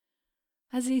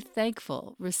As a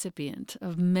thankful recipient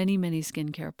of many, many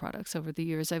skincare products over the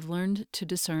years, I've learned to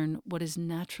discern what is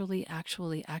naturally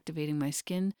actually activating my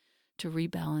skin to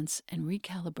rebalance and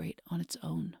recalibrate on its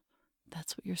own.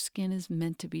 That's what your skin is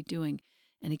meant to be doing,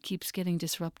 and it keeps getting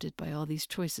disrupted by all these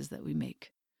choices that we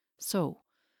make. So,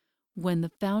 when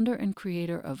the founder and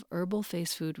creator of Herbal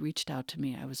Face Food reached out to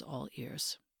me, I was all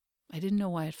ears. I didn't know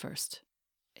why at first.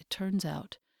 It turns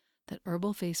out that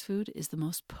Herbal Face Food is the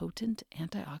most potent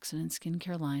antioxidant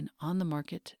skincare line on the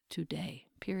market today,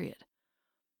 period.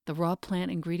 The raw plant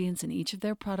ingredients in each of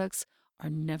their products are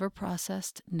never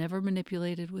processed, never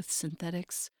manipulated with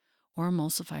synthetics or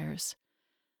emulsifiers.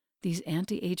 These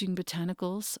anti-aging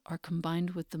botanicals are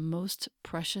combined with the most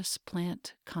precious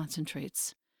plant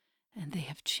concentrates, and they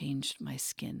have changed my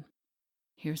skin.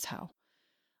 Here's how.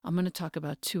 I'm going to talk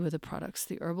about two of the products,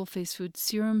 the Herbal Face Food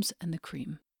serums and the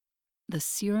cream. The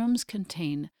serums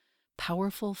contain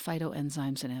powerful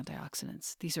phytoenzymes and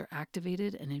antioxidants. These are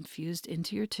activated and infused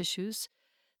into your tissues.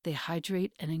 They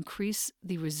hydrate and increase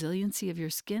the resiliency of your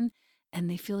skin, and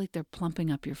they feel like they're plumping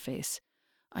up your face.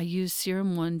 I use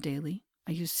Serum 1 daily.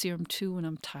 I use Serum 2 when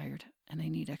I'm tired and I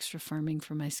need extra firming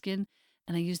for my skin.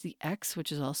 And I use the X,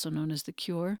 which is also known as the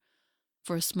Cure,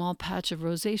 for a small patch of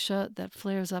rosacea that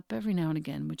flares up every now and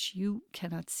again, which you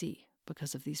cannot see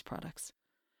because of these products.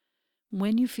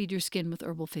 When you feed your skin with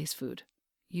Herbal Face Food,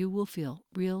 you will feel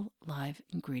real live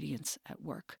ingredients at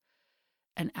work.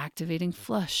 An activating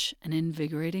flush, an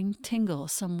invigorating tingle,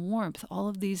 some warmth, all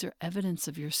of these are evidence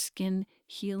of your skin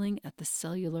healing at the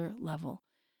cellular level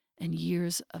and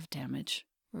years of damage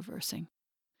reversing.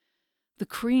 The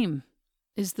cream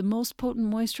is the most potent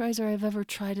moisturizer I've ever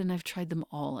tried, and I've tried them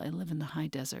all. I live in the high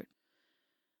desert.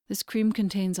 This cream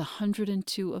contains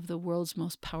 102 of the world's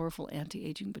most powerful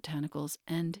anti-aging botanicals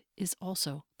and is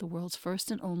also the world's first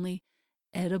and only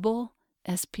edible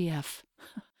SPF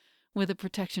with a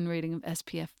protection rating of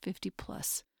SPF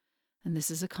 50+. And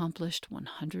this is accomplished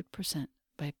 100%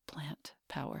 by plant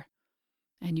power.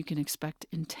 And you can expect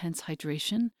intense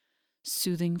hydration,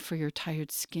 soothing for your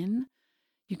tired skin.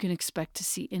 You can expect to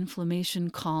see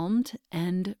inflammation calmed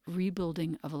and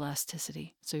rebuilding of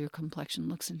elasticity, so your complexion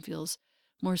looks and feels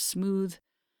more smooth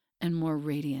and more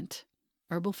radiant.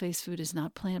 Herbal Face Food is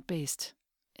not plant-based.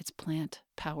 It's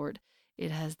plant-powered. It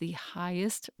has the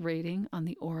highest rating on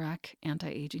the ORAC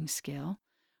anti-aging scale.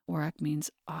 ORAC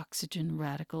means oxygen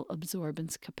radical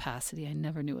absorbance capacity. I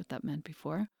never knew what that meant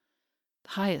before.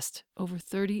 The highest, over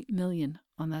 30 million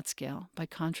on that scale. By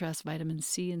contrast, vitamin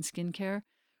C in skincare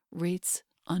rates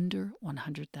under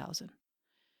 100,000.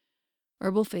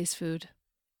 Herbal Face Food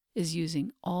is using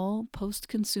all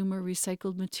post-consumer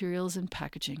recycled materials and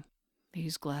packaging. They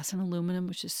use glass and aluminum,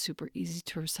 which is super easy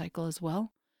to recycle as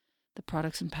well. The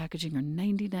products and packaging are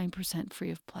 99% free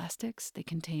of plastics. They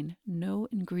contain no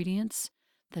ingredients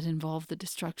that involve the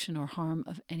destruction or harm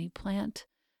of any plant,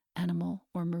 animal,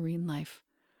 or marine life.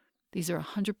 These are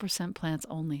 100% plants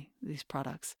only, these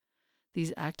products.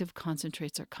 These active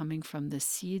concentrates are coming from the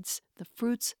seeds, the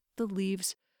fruits, the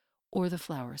leaves, or the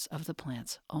flowers of the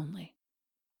plants only.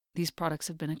 These products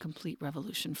have been a complete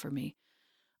revolution for me.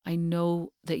 I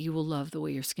know that you will love the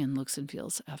way your skin looks and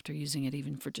feels after using it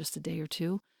even for just a day or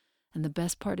two. And the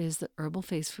best part is that Herbal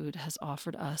Face Food has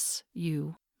offered us,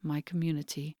 you, my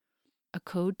community, a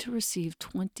code to receive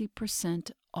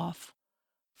 20% off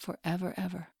forever,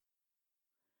 ever.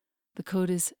 The code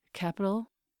is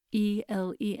capital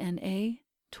ELENA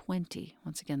 20.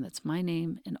 Once again, that's my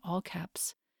name in all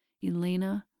caps,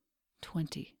 Elena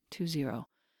 20.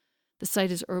 The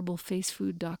site is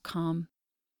herbalfacefood.com.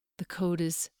 The code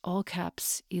is all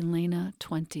caps Elena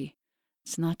 20.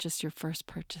 It's not just your first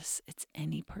purchase, it's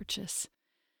any purchase.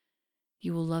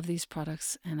 You will love these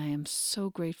products, and I am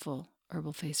so grateful,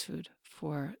 Herbal Face Food,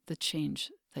 for the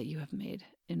change that you have made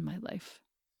in my life.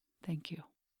 Thank you.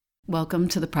 Welcome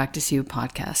to the Practice You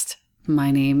podcast. My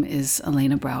name is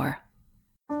Elena Brower.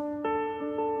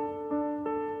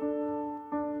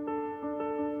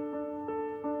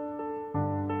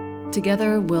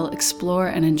 Together, we'll explore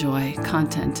and enjoy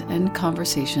content and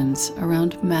conversations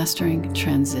around mastering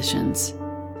transitions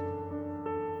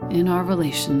in our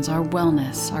relations, our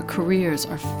wellness, our careers,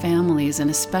 our families, and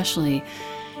especially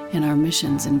in our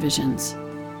missions and visions.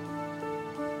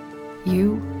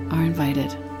 You are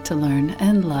invited to learn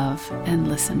and love and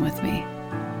listen with me.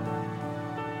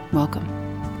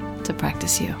 Welcome to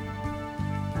Practice You.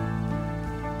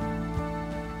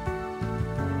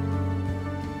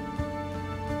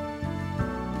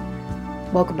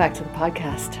 Welcome back to the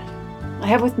podcast. I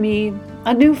have with me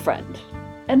a new friend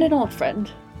and an old friend,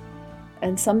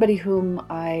 and somebody whom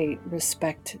I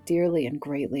respect dearly and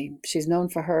greatly. She's known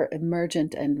for her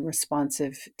emergent and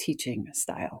responsive teaching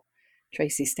style.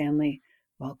 Tracy Stanley,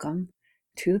 welcome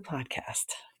to the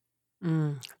podcast.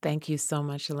 Thank you so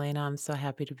much, Elena. I'm so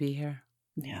happy to be here.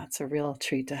 Yeah, it's a real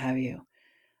treat to have you.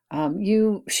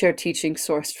 You share teaching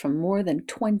sourced from more than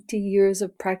 20 years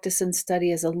of practice and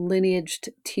study as a lineaged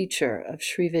teacher of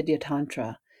Sri Vidya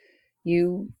Tantra.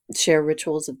 You share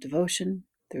rituals of devotion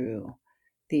through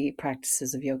the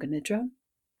practices of Yoga Nidra,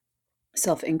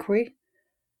 self inquiry,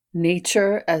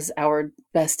 nature as our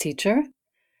best teacher,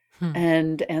 Hmm.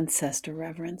 and ancestor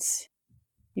reverence.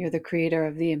 You're the creator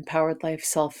of the Empowered Life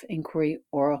Self Inquiry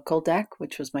Oracle deck,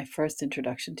 which was my first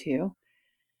introduction to you.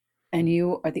 And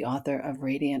you are the author of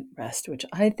Radiant Rest, which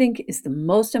I think is the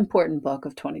most important book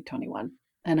of 2021.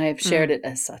 And I have shared Mm, it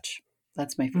as such.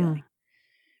 That's my mm. feeling.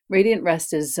 Radiant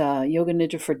Rest is Yoga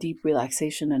Nidra for deep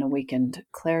relaxation and awakened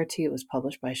clarity. It was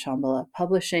published by Shambhala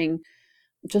Publishing.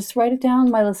 Just write it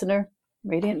down, my listener.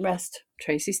 Radiant Rest.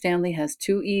 Tracy Stanley has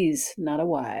two E's, not a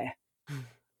Y.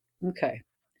 Okay.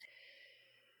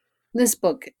 This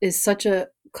book is such a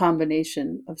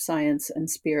combination of science and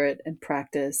spirit and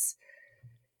practice.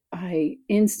 I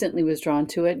instantly was drawn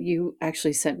to it. You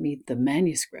actually sent me the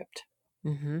manuscript,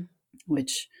 Mm-hmm.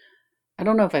 which I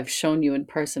don't know if I've shown you in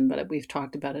person, but we've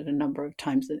talked about it a number of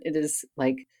times. It is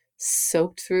like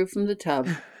soaked through from the tub,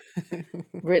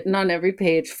 written on every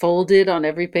page, folded on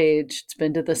every page. It's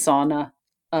been to the sauna.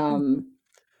 I'm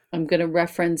going to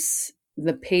reference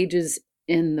the pages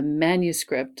in the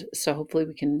manuscript, so hopefully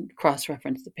we can cross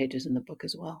reference the pages in the book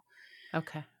as well.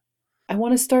 Okay. I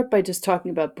want to start by just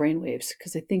talking about brainwaves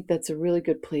because I think that's a really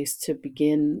good place to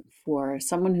begin for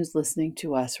someone who's listening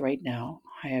to us right now,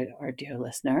 our dear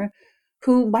listener,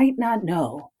 who might not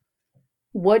know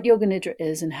what Yoga Nidra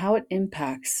is and how it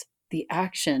impacts the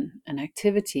action and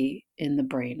activity in the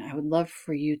brain. I would love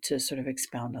for you to sort of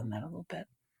expound on that a little bit.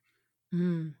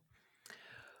 Mm.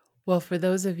 Well, for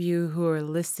those of you who are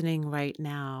listening right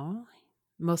now,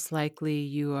 most likely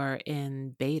you are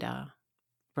in beta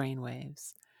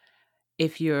brainwaves.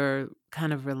 If you're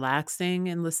kind of relaxing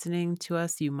and listening to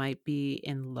us, you might be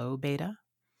in low beta.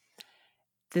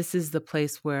 This is the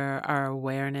place where our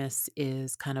awareness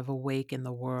is kind of awake in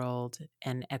the world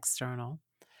and external.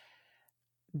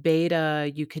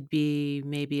 Beta, you could be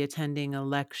maybe attending a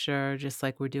lecture just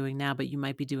like we're doing now, but you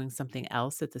might be doing something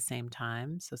else at the same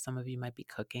time. So some of you might be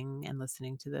cooking and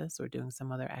listening to this or doing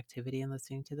some other activity and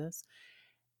listening to this.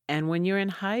 And when you're in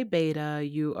high beta,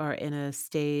 you are in a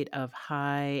state of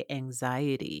high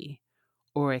anxiety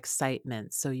or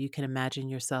excitement. So you can imagine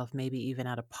yourself maybe even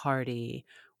at a party,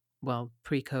 well,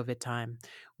 pre-COVID time,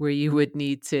 where you would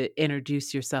need to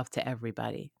introduce yourself to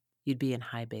everybody. You'd be in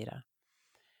high beta.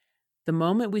 The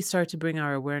moment we start to bring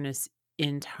our awareness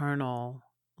internal,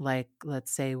 like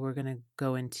let's say we're going to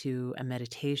go into a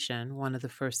meditation, one of the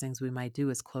first things we might do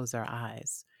is close our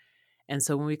eyes. And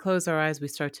so when we close our eyes, we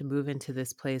start to move into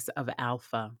this place of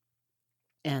alpha.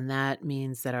 And that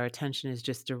means that our attention is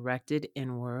just directed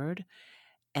inward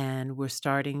and we're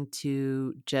starting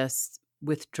to just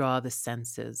withdraw the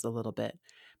senses a little bit.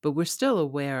 But we're still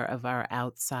aware of our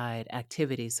outside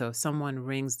activity. So if someone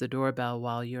rings the doorbell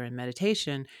while you're in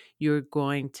meditation, you're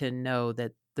going to know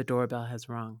that the doorbell has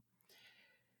rung.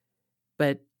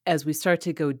 But as we start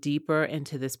to go deeper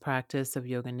into this practice of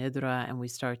Yoga Nidra and we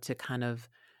start to kind of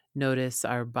notice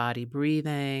our body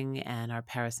breathing and our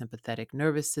parasympathetic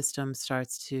nervous system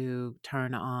starts to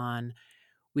turn on,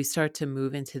 we start to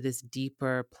move into this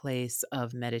deeper place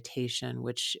of meditation,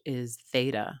 which is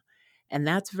theta. And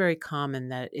that's very common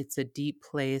that it's a deep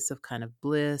place of kind of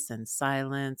bliss and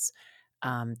silence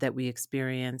that we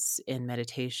experience in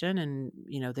meditation. And,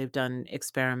 they've done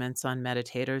experiments on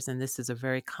meditators, and this is a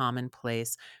very common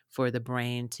place for the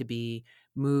brain to be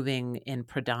moving in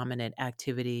predominant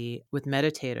activity with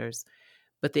meditators.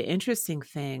 But the interesting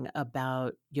thing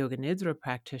about Yoga Nidra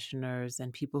practitioners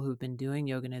and people who've been doing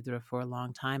Yoga Nidra for a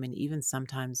long time, and even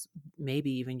sometimes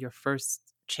maybe even your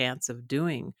first chance of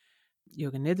doing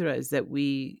Yoga Nidra, is that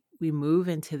we move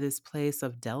into this place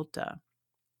of delta.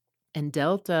 And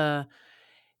delta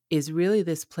is really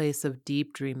this place of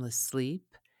deep dreamless sleep.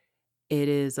 It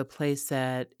is a place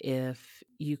that if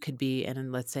you could be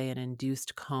in, let's say, an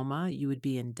induced coma, you would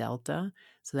be in delta.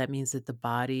 So that means that the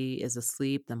body is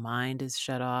asleep, the mind is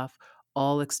shut off,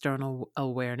 all external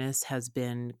awareness has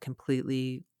been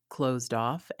completely closed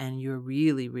off, and you're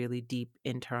really, really deep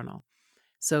internal.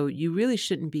 So you really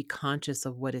shouldn't be conscious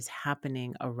of what is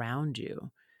happening around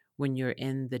you when you're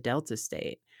in the delta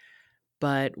state.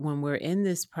 But when we're in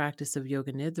this practice of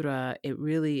Yoga Nidra, it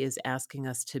really is asking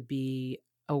us to be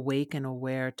awake and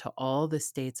aware to all the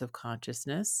states of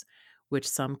consciousness. which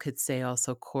some could say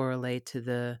also correlate to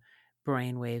the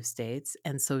brainwave states.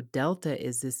 And so delta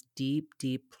is this deep,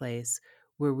 deep place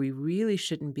where we really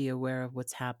shouldn't be aware of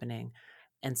what's happening.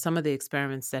 And some of the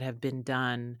experiments that have been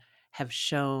done have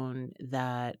shown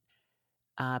that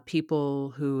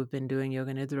people who have been doing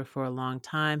yoga nidra for a long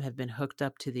time have been hooked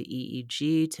up to the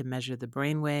EEG to measure the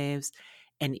brain waves.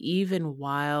 And even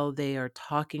while they are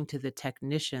talking to the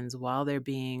technicians, while they're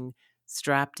being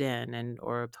strapped in and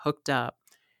or hooked up,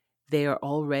 they are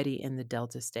already in the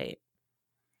delta state.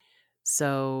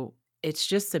 So it's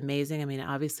just amazing. I mean,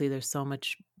 obviously, there's so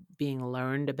much being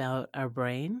learned about our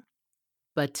brain,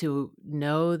 but to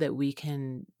know that we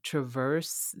can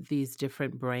traverse these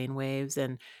different brain waves,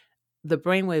 and the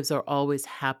brain waves are always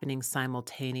happening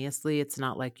simultaneously. It's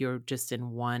not like you're just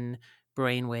in one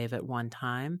brain wave at one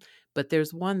time, but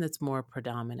there's one that's more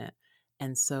predominant.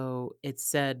 And so it's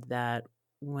said that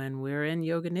when we're in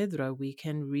Yoga Nidra, we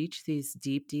can reach these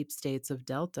deep, deep states of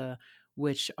delta,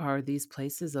 which are these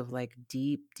places of like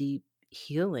deep, deep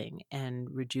healing and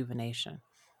rejuvenation.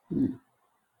 Mm.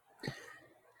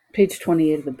 Page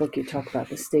 28 of the book, you talk about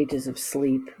the stages of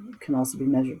sleep can also be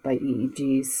measured by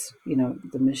EEGs,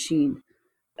 the machine.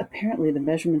 Apparently, the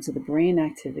measurements of the brain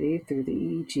activity through the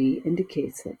EEG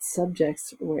indicates that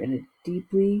subjects were in a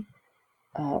deeply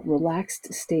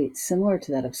relaxed state similar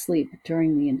to that of sleep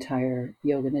during the entire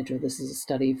Yoga Nidra. This is a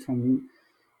study from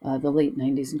the late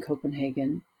 90s in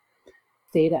Copenhagen.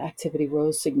 Theta activity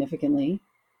rose significantly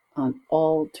on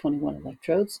all 21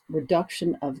 electrodes.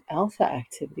 Reduction of alpha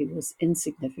activity was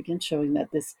insignificant, showing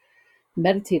that this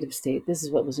meditative state, this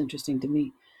is what was interesting to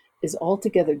me, is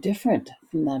altogether different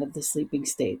from that of the sleeping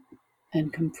state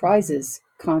and comprises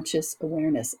conscious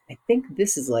awareness. I think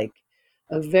this is like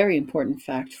a very important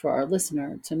fact for our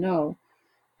listener to know,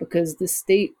 because the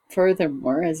state,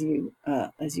 furthermore, as you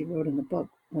wrote in the book,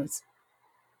 was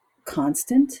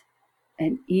constant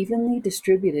and evenly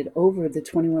distributed over the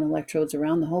 21 electrodes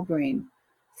around the whole brain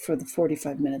for the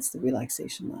 45 minutes the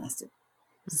relaxation lasted.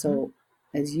 Mm-hmm. So,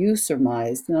 as you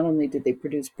surmised, not only did they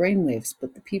produce brainwaves,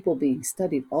 but the people being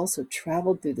studied also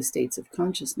traveled through the states of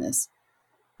consciousness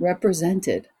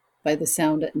represented by the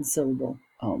sound and syllable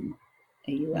Om,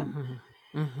 A-U-M.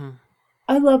 Mm-hmm. Mm-hmm.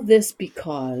 I love this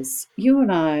because you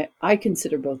and I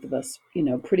consider both of us,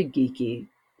 pretty geeky,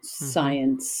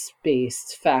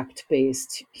 science-based,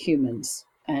 fact-based humans.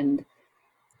 And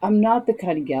I'm not the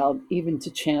kind of gal even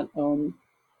to chant Om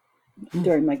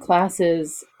during my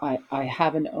classes. I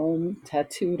have an Om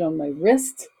tattooed on my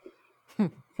wrist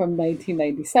from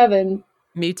 1997.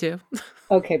 Me too.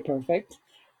 Okay, perfect.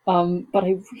 But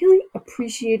I really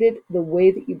appreciated the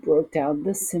way that you broke down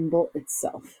the symbol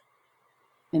itself.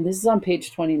 And this is on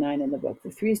page 29 in the book, the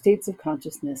three states of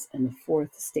consciousness and the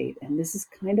fourth state. And this is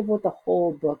kind of what the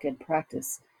whole book and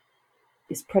practice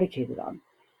is predicated on.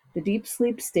 The deep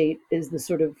sleep state is the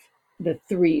sort of the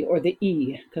three, or the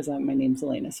E, because my name's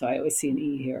Elena, so I always see an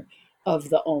E here, of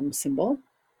the Om symbol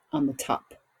on the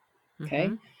top. Okay.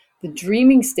 Mm-hmm. The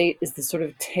dreaming state is the sort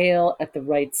of tail at the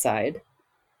right side.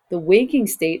 The waking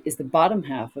state is the bottom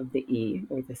half of the E,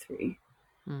 or the three.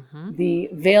 Mm-hmm. The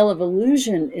veil of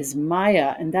illusion is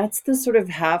Maya, and that's the sort of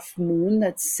half moon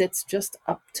that sits just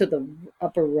up to the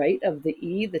upper right of the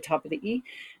E, the top of the E.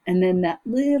 And then that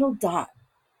little dot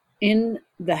in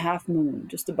the half moon,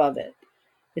 just above it,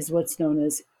 is what's known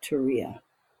as Turiya.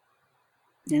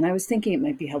 And I was thinking it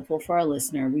might be helpful for our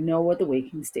listener. We know what the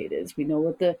waking state is. We know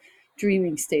what the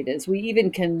dreaming state is. We even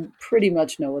can pretty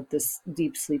much know what this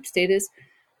deep sleep state is.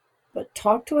 But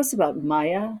talk to us about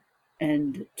Maya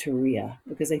and Turiya,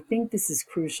 because I think this is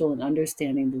crucial in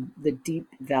understanding the deep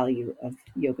value of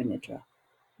Yoga Nidra.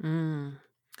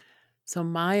 So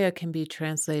Maya can be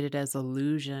translated as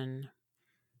illusion.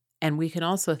 And we can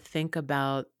also think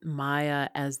about Maya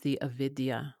as the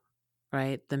avidya,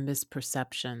 right? The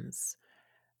misperceptions.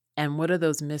 And what are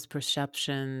those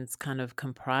misperceptions kind of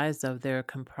comprised of? They're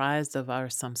comprised of our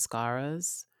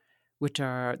samskaras, which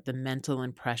are the mental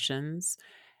impressions.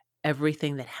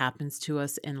 Everything that happens to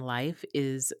us in life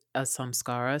is a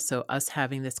samskara. So, us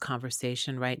having this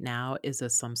conversation right now is a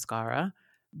samskara.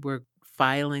 We're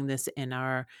filing this in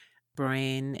our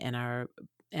brain and our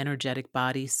energetic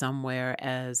body somewhere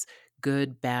as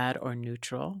good, bad, or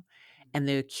neutral. And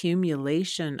the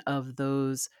accumulation of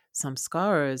those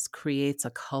samskaras creates a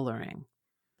coloring,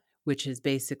 which is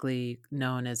basically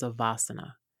known as a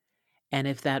vasana. And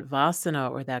if that vasana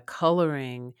or that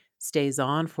coloring stays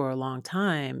on for a long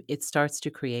time, it starts to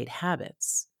create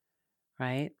habits,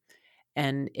 right?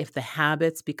 And if the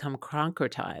habits become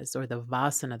concretized, or the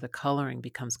vasana, the coloring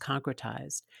becomes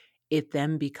concretized, it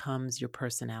then becomes your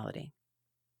personality.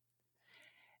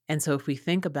 And so if we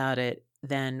think about it,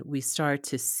 then we start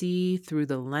to see through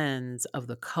the lens of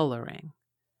the coloring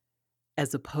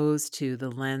as opposed to the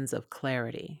lens of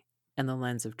clarity and the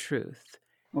lens of truth.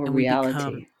 Or And we become,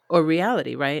 reality. or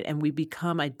reality, right? And we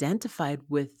become identified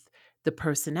with the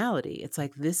personality. It's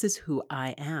like, this is who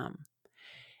I am.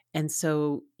 And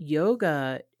so,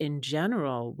 yoga in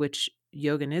general, which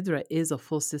Yoga Nidra is a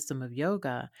full system of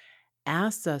yoga,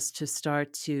 asks us to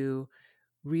start to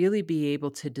really be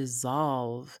able to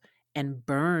dissolve and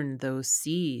burn those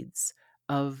seeds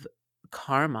of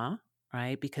karma,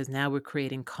 right? Because now we're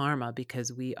creating karma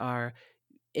because we are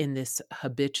in this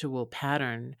habitual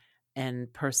pattern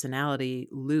and personality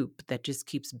loop that just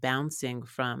keeps bouncing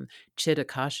from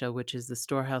Chitakasha, which is the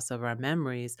storehouse of our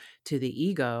memories, to the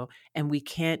ego. And we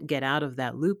can't get out of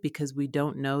that loop because we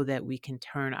don't know that we can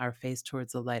turn our face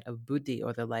towards the light of buddhi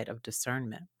or the light of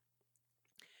discernment.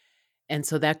 And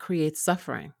so that creates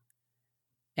suffering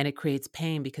and it creates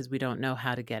pain because we don't know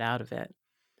how to get out of it.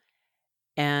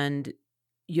 And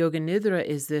Yoga Nidra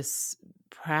is this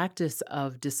practice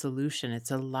of dissolution.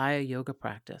 It's a Laya yoga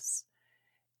practice.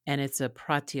 And it's a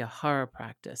pratyahara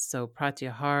practice. So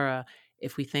pratyahara,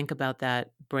 if we think about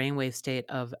that brainwave state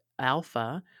of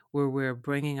alpha, where we're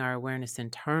bringing our awareness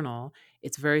internal,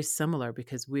 it's very similar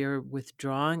because we're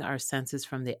withdrawing our senses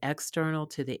from the external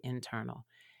to the internal.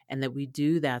 And that we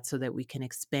do that so that we can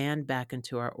expand back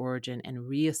into our origin and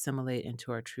reassimilate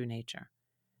into our true nature.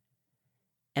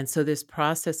 And so this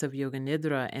process of Yoga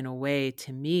Nidra, in a way,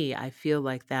 to me, I feel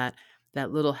like that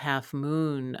little half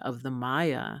moon of the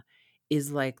Maya is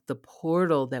like the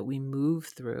portal that we move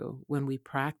through when we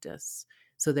practice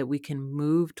so that we can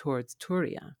move towards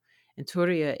Turiya. And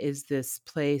Turiya is this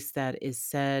place that is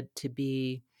said to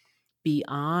be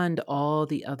beyond all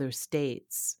the other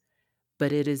states,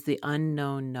 but it is the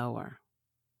unknown knower,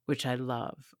 which I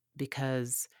love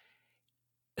because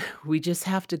we just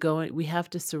have to go, we have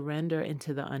to surrender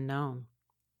into the unknown.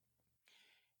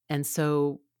 And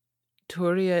so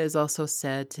Turiya is also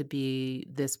said to be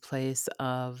this place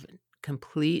of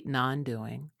complete non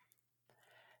doing,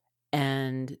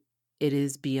 and it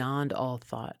is beyond all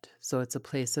thought. So it's a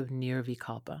place of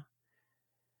nirvikalpa.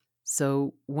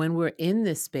 So when we're in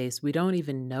this space, we don't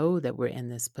even know that we're in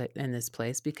this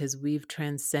place because we've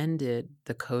transcended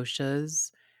the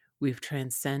koshas, we've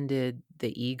transcended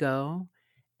the ego,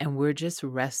 and we're just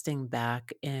resting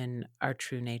back in our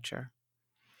true nature.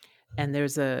 And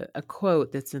there's a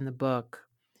quote that's in the book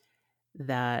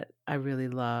that I really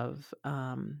love.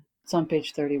 It's on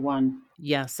page 31.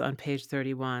 Yes, on page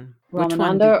 31. Which one?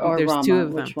 Ramananda or There's two Rama?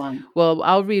 of them. Which one? Well,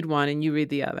 I'll read one and you read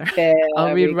the other. Okay,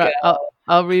 there we go.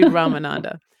 I'll read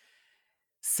Ramananda.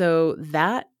 So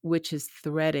that which is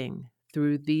threading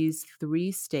through these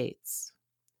three states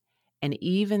and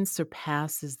even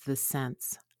surpasses the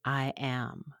sense I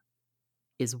am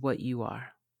is what you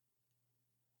are.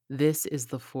 This is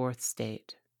the fourth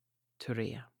state,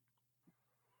 Turiya.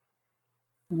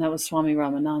 And that was Swami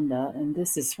Ramananda, and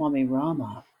this is Swami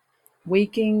Rama.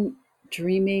 Waking,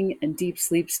 dreaming, and deep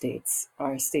sleep states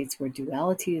are states where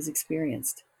duality is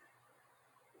experienced.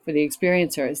 For the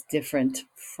experiencer is different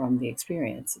from the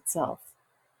experience itself.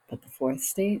 But the fourth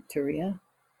state, Turiya,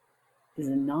 is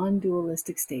a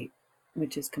non-dualistic state,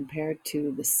 which is compared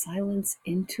to the silence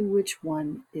into which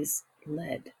one is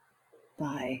led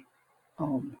by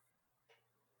Om.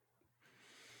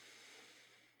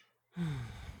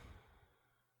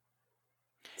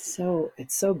 So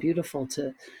it's so beautiful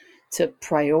to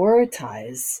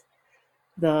prioritize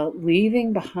the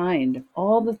leaving behind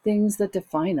all the things that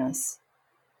define us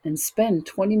and spend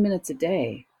 20 minutes a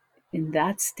day in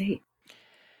that state.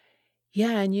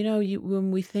 Yeah, and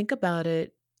when we think about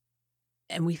it,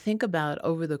 and we think about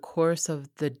over the course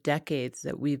of the decades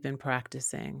that we've been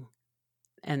practicing,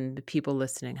 and the people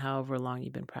listening, however long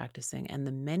you've been practicing, and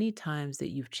the many times that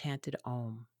you've chanted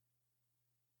Om.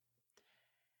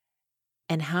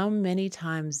 And how many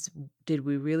times did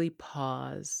we really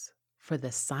pause for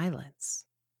the silence?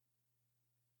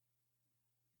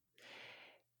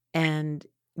 And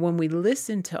when we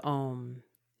listen to Om,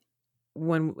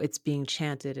 when it's being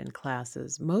chanted in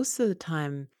classes, most of the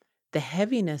time, the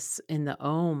heaviness in the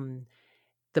Om,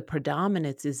 the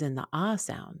predominance is in the Ah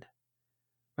sound,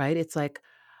 right? It's like,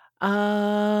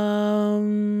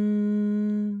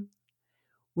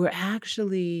 we're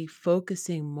actually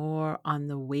focusing more on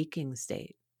the waking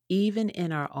state, even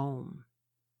in our Om.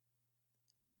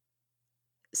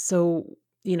 So,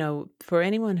 for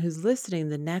anyone who's listening,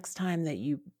 the next time that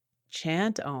you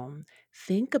chant Om,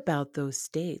 think about those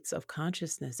states of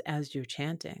consciousness as you're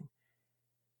chanting.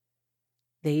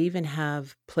 They even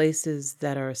have places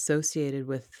that are associated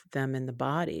with them in the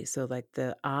body. So, like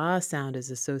the Ah sound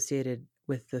is associated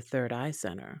with the third eye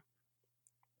center.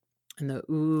 And the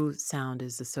oo sound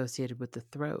is associated with the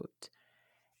throat.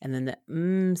 And then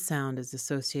the sound is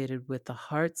associated with the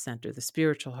heart center, the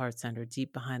spiritual heart center,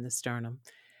 deep behind the sternum.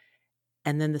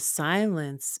 And then the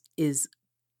silence is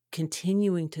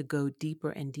continuing to go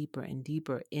deeper and deeper and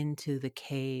deeper into the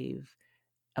cave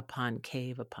upon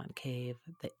cave upon cave,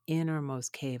 the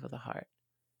innermost cave of the heart.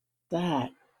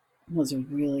 That was a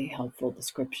really helpful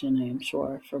description, I am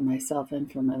sure, for myself and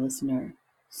for my listener.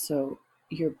 So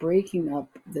you're breaking up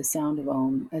the sound of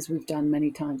Om, as we've done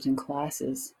many times in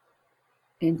classes,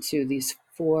 into these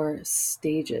 4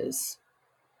 stages.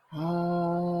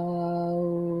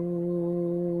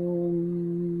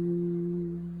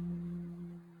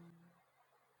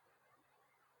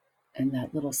 And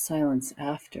that little silence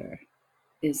after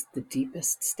is the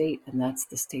deepest state, and that's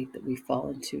the state that we fall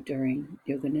into during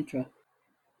Yoga Nidra.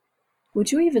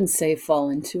 Would you even say fall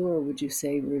into, or would you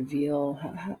say reveal?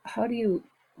 How do you,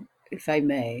 if I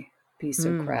may be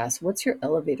so crass, what's your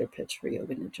elevator pitch for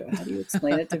Yoga Nidra? How do you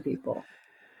explain it to people?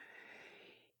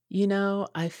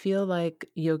 I feel like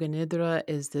Yoga Nidra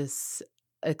is this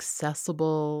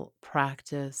accessible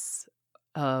practice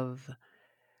of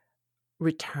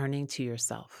returning to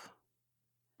yourself.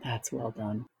 That's well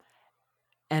done.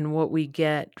 And what we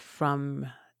get from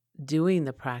doing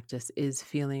the practice is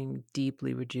feeling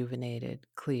deeply rejuvenated,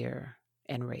 clear,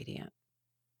 and radiant.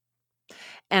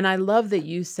 And I love that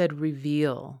you said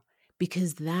reveal,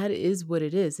 because that is what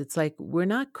it is. It's like we're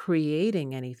not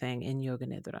creating anything in Yoga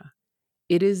Nidra.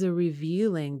 It is a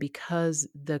revealing, because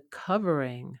the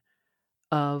covering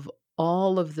of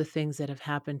all of the things that have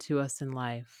happened to us in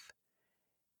life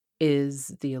is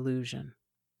the illusion.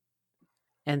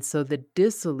 And so the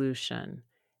dissolution,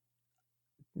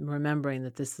 remembering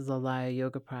that this is a Laya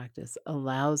yoga practice,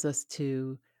 allows us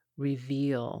to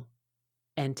reveal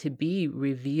and to be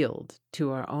revealed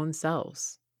to our own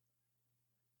selves.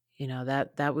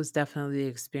 That was definitely the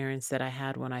experience that I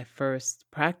had when I first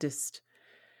practiced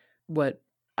what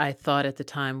I thought at the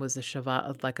time was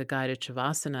like a guided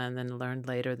shavasana, and then learned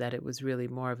later that it was really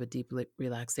more of a deep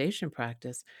relaxation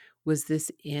practice, was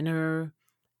this inner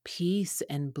peace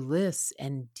and bliss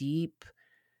and deep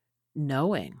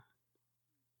knowing.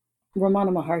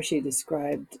 Ramana Maharshi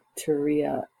described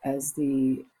Turiya as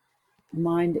the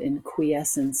mind in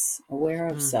quiescence, aware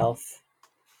of self,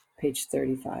 page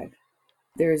 35.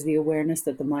 There is the awareness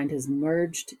that the mind has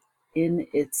merged in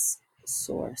its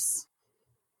source.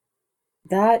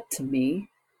 That, to me,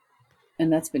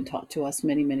 and that's been taught to us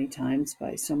many, many times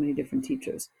by so many different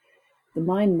teachers, the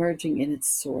mind merging in its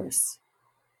source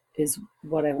is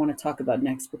what I want to talk about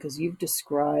next, because you've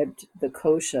described the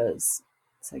koshas.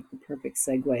 It's like the perfect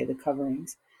segue, the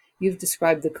coverings. You've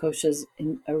described the koshas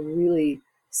in a really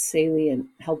salient,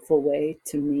 helpful way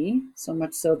to me, so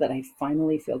much so that I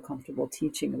finally feel comfortable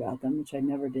teaching about them, which I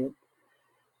never did.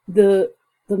 The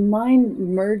mind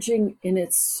merging in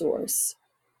its source.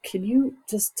 Can you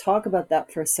just talk about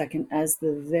that for a second as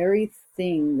the very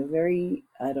thing, the very,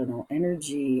 I don't know,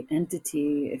 energy,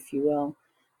 entity, if you will,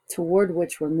 toward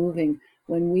which we're moving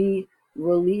when we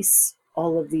release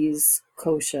all of these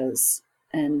koshas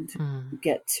and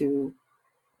get to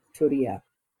Turiya?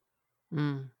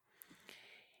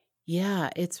 Yeah,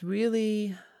 it's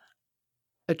really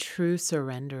a true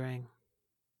surrendering.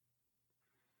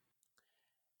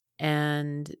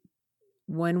 And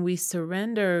when we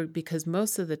surrender, because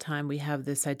most of the time we have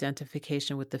this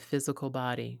identification with the physical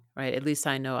body, right? At least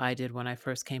I know I did when I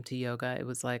first came to yoga. It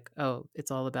was like, oh,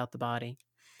 it's all about the body.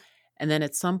 And then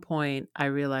at some point I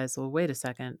realized, well, wait a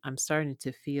second, I'm starting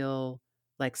to feel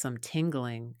like some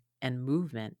tingling and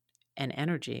movement and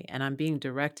energy. And I'm being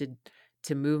directed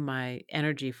to move my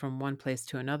energy from one place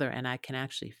to another, and I can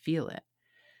actually feel it.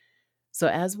 So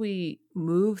as we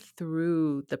move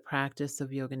through the practice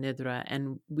of Yoga Nidra,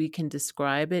 and we can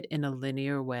describe it in a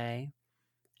linear way,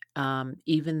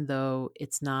 even though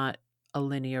it's not a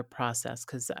linear process,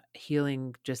 because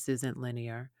healing just isn't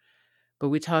linear. But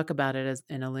we talk about it as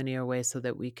in a linear way so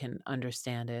that we can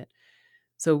understand it.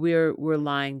 So we're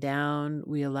lying down.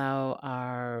 We allow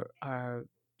our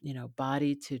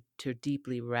body to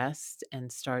deeply rest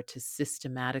and start to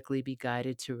systematically be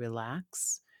guided to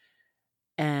relax.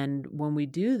 And when we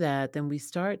do that, then we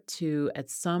start to, at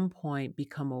some point,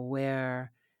 become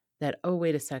aware that, oh,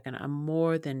 wait a second, I'm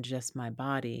more than just my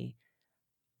body.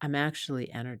 I'm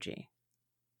actually energy.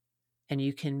 And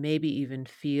you can maybe even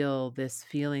feel this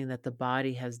feeling that the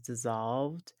body has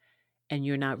dissolved, and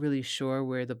you're not really sure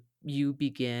where you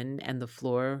begin and the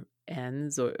floor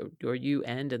ends, or you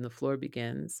end and the floor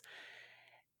begins.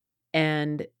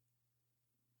 And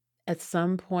at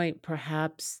some point,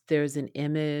 perhaps there's an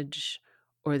image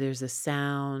or there's a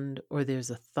sound, or there's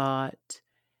a thought.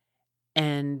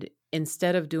 And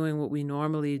instead of doing what we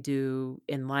normally do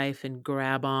in life and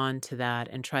grab on to that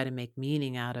and try to make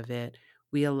meaning out of it,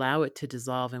 we allow it to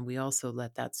dissolve and we also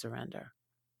let that surrender.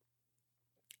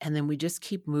 And then we just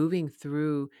keep moving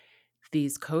through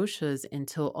these koshas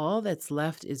until all that's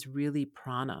left is really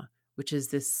prana, which is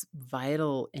this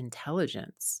vital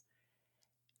intelligence.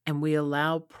 And we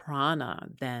allow prana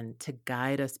then to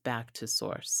guide us back to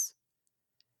source.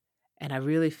 And I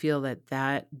really feel that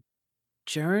that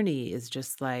journey is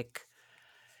just like,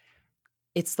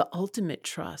 it's the ultimate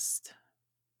trust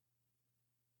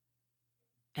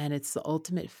and it's the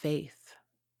ultimate faith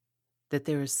that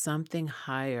there is something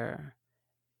higher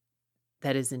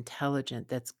that is intelligent,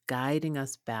 that's guiding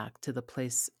us back to the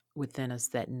place within us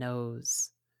that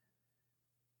knows.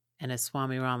 And as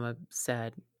Swami Rama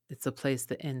said, it's a place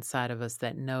that inside of us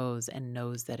that knows and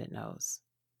knows that it knows.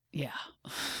 Yeah.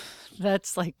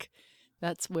 That's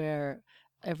where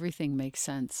everything makes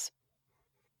sense,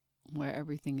 where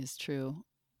everything is true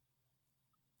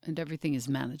and everything is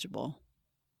manageable.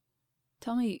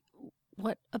 Tell me,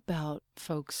 what about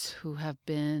folks who have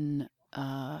been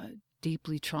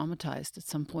deeply traumatized at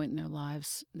some point in their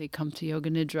lives? They come to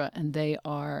Yoga Nidra and they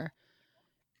are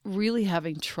really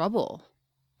having trouble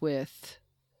with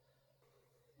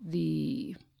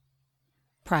the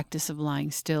practice of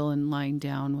lying still and lying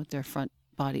down with their front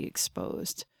body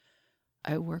exposed.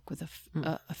 I work with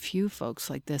a few folks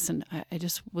like this, and I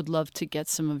just would love to get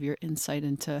some of your insight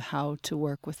into how to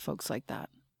work with folks like that.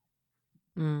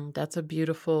 That's a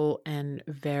beautiful and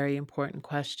very important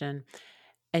question.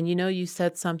 And you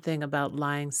said something about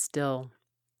lying still.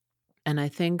 And I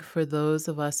think for those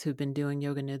of us who've been doing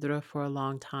Yoga Nidra for a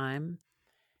long time,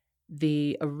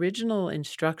 the original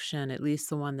instruction, at least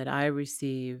the one that I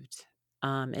received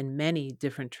in many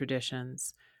different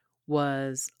traditions,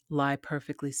 was lie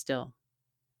perfectly still.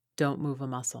 Don't move a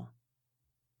muscle.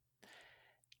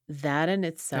 That in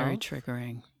Very itself,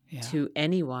 triggering. Yeah. to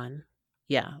anyone,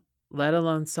 yeah, let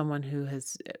alone someone who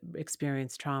has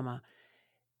experienced trauma,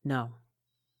 no.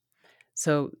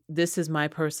 So, this is my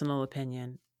personal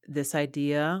opinion. This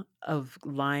idea of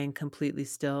lying completely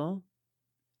still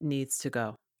needs to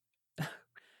go.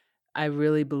 I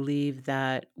really believe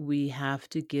that we have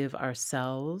to give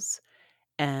ourselves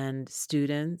and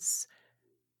students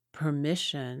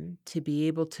permission to be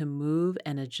able to move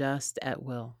and adjust at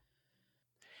will,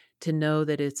 to know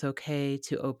that it's okay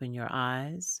to open your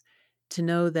eyes, to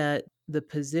know that the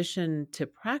position to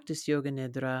practice Yoga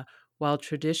Nidra, while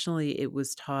traditionally it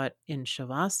was taught in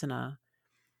Shavasana,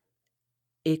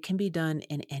 it can be done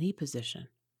in any position.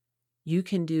 You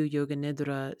can do Yoga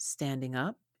Nidra standing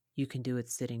up. You can do it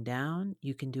sitting down.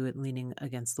 You can do it leaning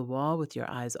against the wall with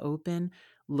your eyes open,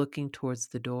 looking towards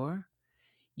the door.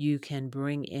 You can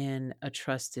bring in a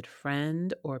trusted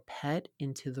friend or pet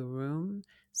into the room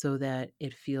so that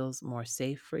it feels more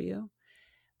safe for you.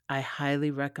 I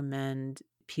highly recommend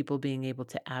people being able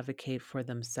to advocate for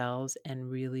themselves and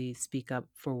really speak up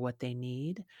for what they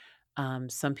need.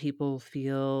 Some people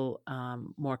feel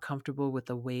more comfortable with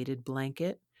a weighted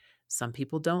blanket. Some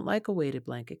people don't like a weighted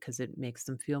blanket because it makes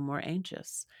them feel more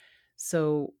anxious.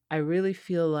 So I really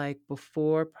feel like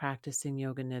before practicing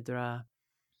Yoga Nidra,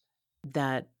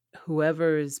 that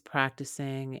whoever is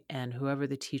practicing and whoever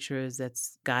the teacher is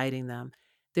that's guiding them,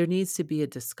 there needs to be a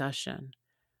discussion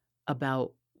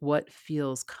about what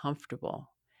feels comfortable.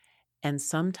 And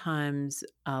sometimes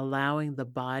allowing the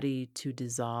body to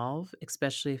dissolve,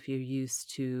 especially if you're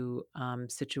used to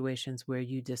situations where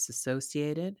you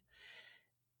disassociated,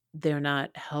 they're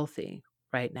not healthy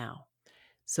right now.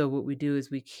 So, what we do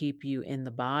is we keep you in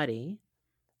the body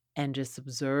and just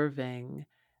observing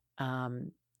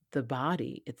um, the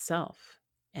body itself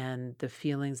and the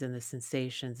feelings and the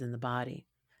sensations in the body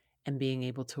and being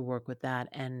able to work with that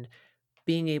and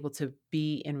being able to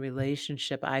be in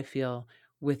relationship, I feel,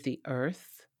 with the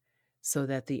earth so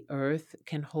that the earth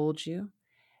can hold you,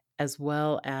 as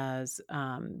well as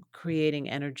creating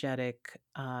energetic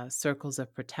circles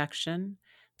of protection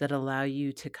that allow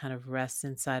you to kind of rest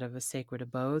inside of a sacred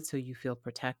abode so you feel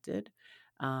protected.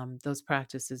 Those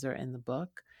practices are in the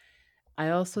book. I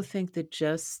also think that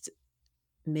just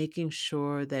making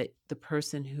sure that the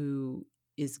person who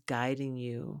is guiding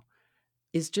you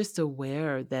is just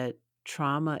aware that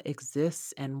trauma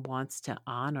exists and wants to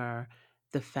honor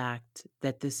the fact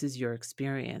that this is your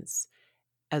experience,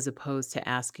 as opposed to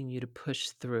asking you to push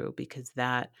through, because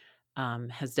that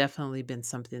has definitely been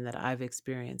something that I've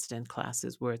experienced in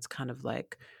classes where it's kind of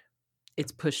like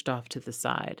it's pushed off to the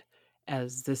side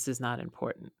as this is not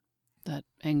important. That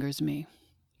angers me.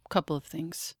 A couple of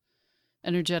things.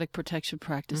 Energetic protection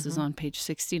practice is Mm-hmm. on page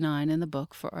 69 in the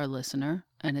book for our listener,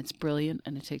 and it's brilliant,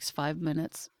 and it takes 5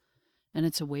 minutes, and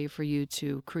it's a way for you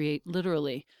to create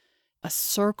literally a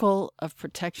circle of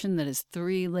protection that is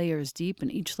 3 layers deep,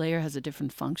 and each layer has a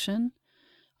different function.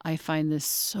 I find this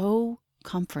so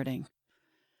comforting,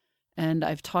 and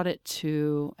I've taught it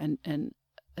to, and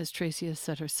as Tracy has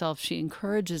said herself, she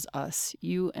encourages us,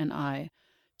 you and I,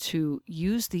 to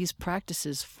use these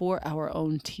practices for our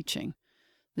own teaching.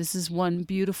 This is one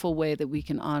beautiful way that we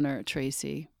can honor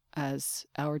Tracy as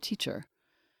our teacher.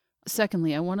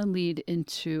 Secondly, I want to lead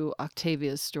into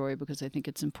Octavia's story because I think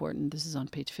it's important. This is on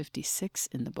page 56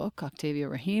 in the book, Octavia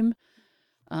Rahim.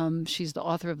 She's the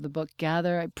author of the book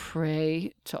Gather. I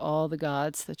pray to all the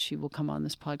gods that she will come on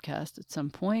this podcast at some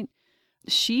point.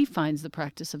 She finds the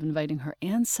practice of inviting her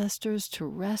ancestors to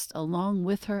rest along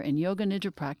with her in Yoga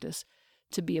Nidra practice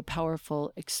to be a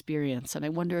powerful experience. And I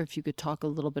wonder if you could talk a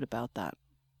little bit about that.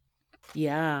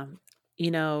 Yeah.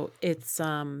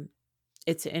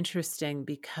 It's interesting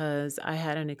because I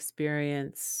had an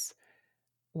experience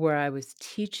where I was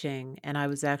teaching, and I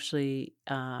was actually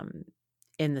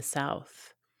in the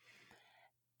South,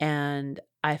 and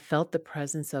I felt the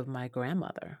presence of my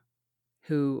grandmother,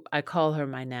 who I call her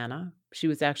my Nana. She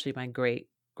was actually my great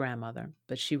grandmother,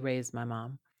 but she raised my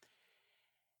mom.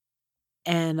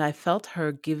 And I felt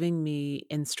her giving me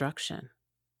instruction.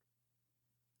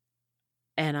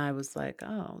 And I was like,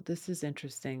 oh, this is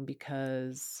interesting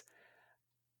because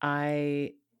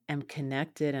I am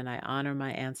connected and I honor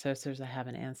my ancestors. I have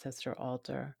an ancestor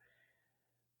altar.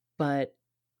 But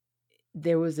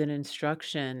there was an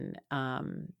instruction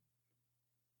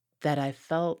that I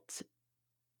felt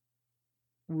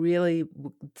really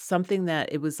something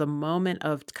that it was a moment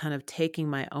of kind of taking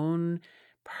my own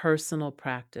personal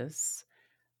practice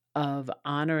of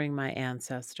honoring my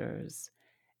ancestors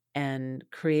and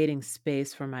creating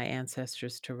space for my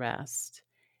ancestors to rest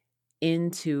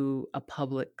into a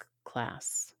public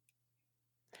class.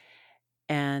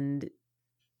 And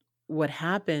what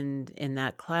happened in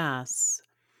that class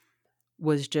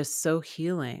was just so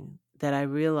healing that I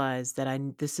realized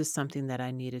that this is something that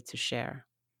I needed to share.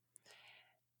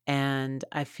 And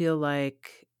I feel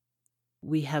like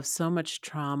we have so much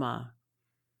trauma,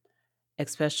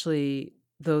 especially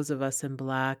those of us in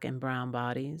Black and brown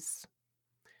bodies.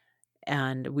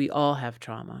 And we all have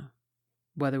trauma,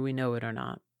 whether we know it or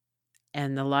not.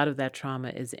 And a lot of that trauma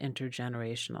is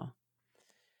intergenerational.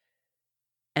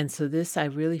 And so this, I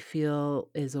really feel,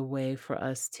 is a way for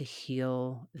us to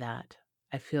heal that.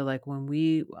 I feel like when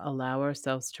we allow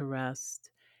ourselves to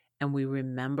rest and we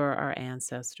remember our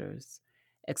ancestors,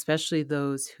 especially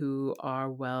those who are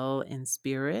well in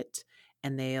spirit,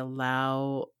 and they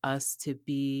allow us to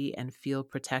be and feel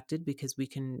protected because we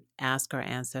can ask our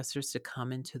ancestors to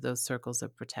come into those circles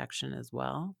of protection as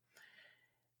well,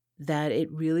 that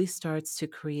it really starts to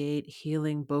create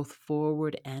healing both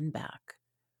forward and back.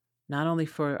 Not only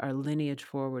for our lineage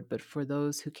forward, but for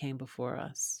those who came before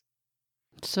us.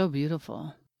 So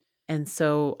beautiful. And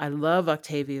so I love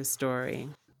Octavia's story.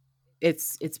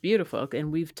 It's beautiful.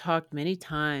 And we've talked many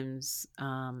times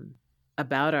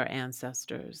about our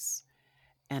ancestors.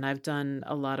 And I've done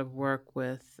a lot of work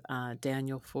with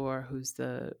Daniel Four, who's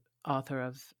the author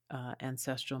of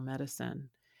Ancestral Medicine.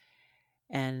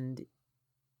 And,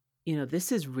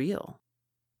 this is real.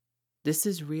 This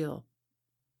is real.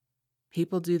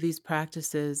 People do these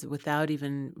practices without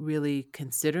even really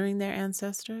considering their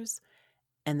ancestors,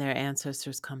 and their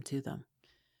ancestors come to them.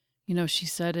 She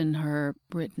said in her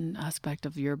written aspect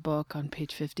of your book on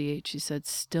page 58, she said,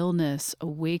 stillness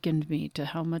awakened me to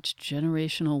how much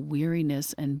generational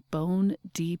weariness and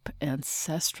bone-deep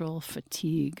ancestral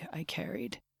fatigue I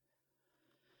carried.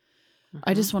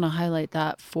 I just want to highlight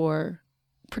that for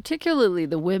particularly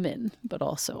the women, but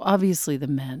also obviously the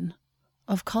men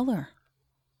of color.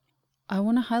 I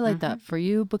want to highlight that for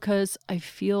you because I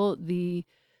feel the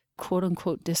quote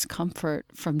unquote discomfort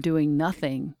from doing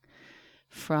nothing,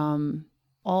 from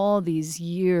all these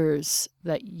years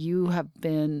that you have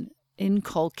been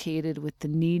inculcated with the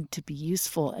need to be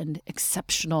useful and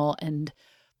exceptional and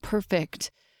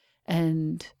perfect.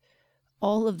 And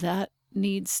all of that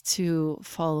needs to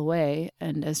fall away.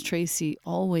 And as Tracy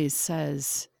always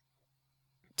says,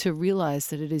 to realize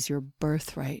that it is your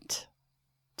birthright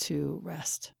to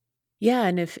rest. Yeah,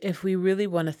 and if we really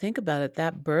want to think about it,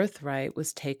 that birthright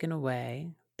was taken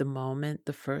away the moment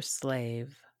the first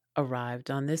slave arrived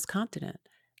on this continent.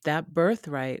 That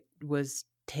birthright was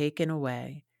taken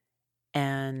away,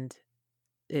 and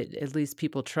at least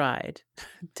people tried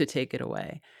to take it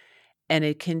away. And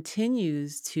it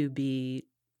continues to be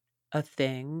a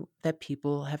thing that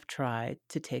people have tried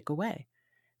to take away.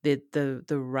 the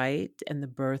right and the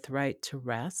birthright to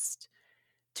rest,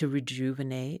 to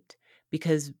rejuvenate,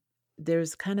 because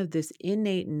there's kind of this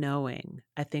innate knowing,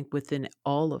 I think, within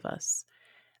all of us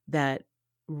that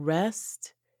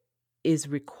rest is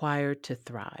required to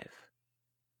thrive.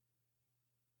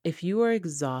 If you are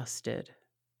exhausted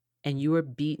and you are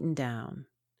beaten down,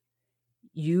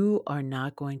 you are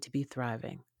not going to be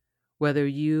thriving. Whether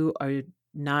you are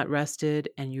not rested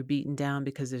and you're beaten down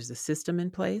because there's a system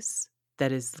in place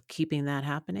that is keeping that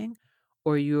happening,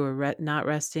 or you are not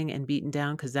resting and beaten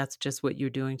down because that's just what you're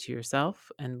doing to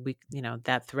yourself. And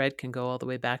that thread can go all the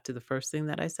way back to the first thing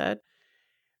that I said.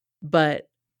 But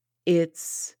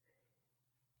it's,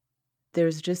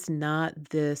 there's just not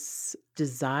this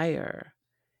desire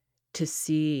to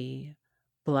see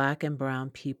Black and brown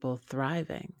people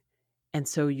thriving. And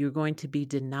so you're going to be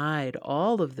denied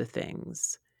all of the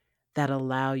things that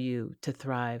allow you to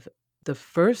thrive, the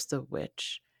first of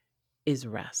which is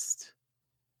rest.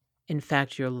 In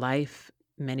fact, your life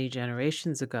many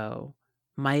generations ago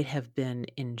might have been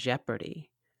in jeopardy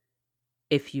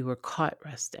if you were caught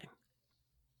resting,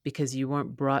 because you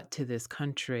weren't brought to this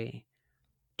country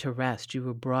to rest. You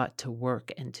were brought to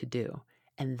work and to do.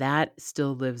 And that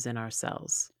still lives in our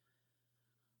cells.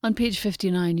 On page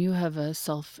 59, you have a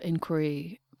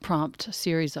self-inquiry prompt, a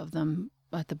series of them.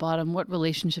 At the bottom, what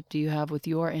relationship do you have with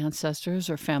your ancestors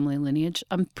or family lineage?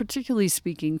 I'm particularly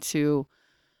speaking to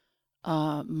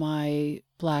my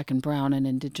Black and brown and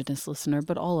Indigenous listener,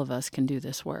 but all of us can do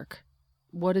this work.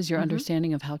 What is your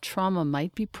understanding of how trauma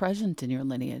might be present in your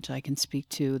lineage? I can speak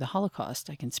to the Holocaust.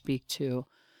 I can speak to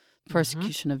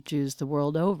persecution of Jews the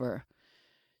world over.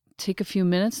 Take a few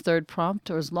minutes, third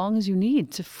prompt, or as long as you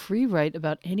need, to free write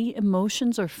about any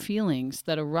emotions or feelings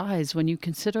that arise when you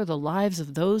consider the lives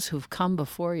of those who've come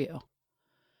before you.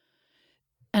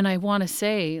 And I want to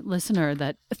say, listener,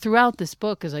 that throughout this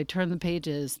book, as I turn the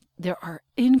pages, there are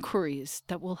inquiries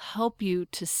that will help you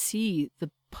to see the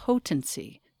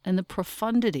potency and the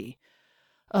profundity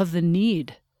of the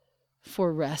need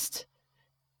for rest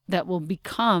that will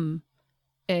become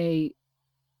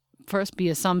first be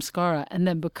a samskara and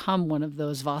then become one of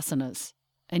those vasanas.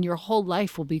 And your whole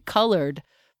life will be colored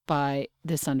by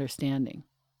this understanding.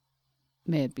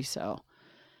 May it be so.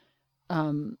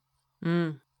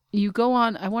 You go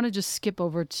on. I want to just skip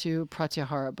over to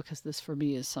Pratyahara because this for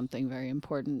me is something very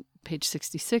important. Page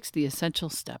 66, the essential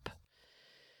step.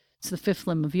 It's the fifth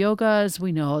limb of yoga, as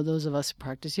we know, those of us who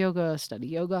practice yoga, study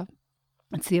yoga.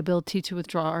 It's the ability to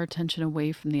withdraw our attention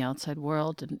away from the outside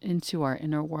world and into our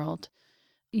inner world.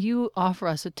 You offer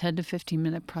us a 10 to 15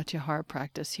 minute Pratyahara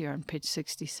practice here on page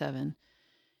 67.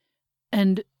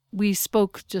 And we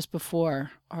spoke just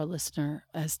before, our listener,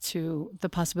 as to the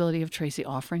possibility of Tracy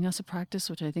offering us a practice,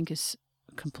 which I think is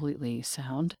completely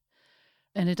sound.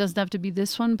 And it doesn't have to be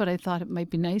this one, but I thought it might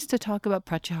be nice to talk about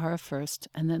Pratyahara first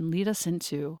and then lead us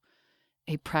into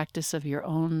a practice of your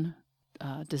own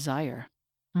desire.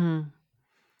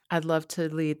 I'd love to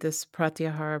lead this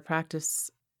Pratyahara practice.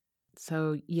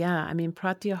 So, yeah, I mean,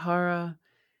 Pratyahara,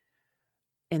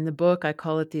 in the book, I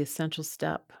call it the essential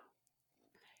step.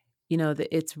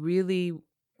 It's really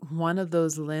one of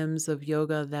those limbs of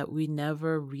yoga that we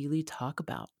never really talk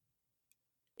about.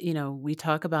 We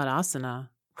talk about asana,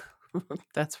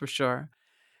 that's for sure.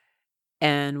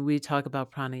 And we talk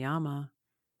about pranayama,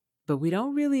 but we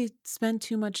don't really spend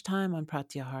too much time on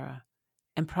Pratyahara.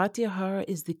 And Pratyahara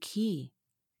is the key.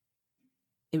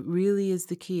 It really is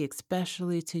the key,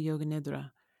 especially to Yoga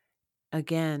Nidra.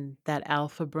 Again, that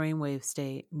alpha brainwave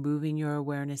state, moving your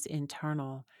awareness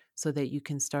internal so that you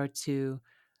can start to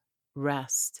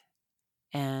rest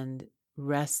and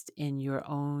rest in your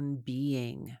own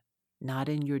being, not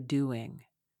in your doing,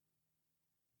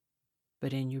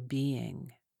 but in your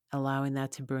being, allowing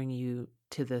that to bring you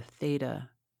to the theta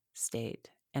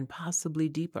state and possibly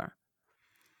deeper.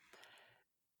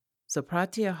 So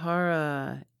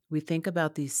Pratyahara, we think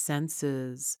about these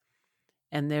senses,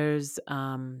 and there's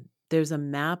a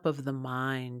map of the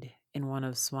mind in one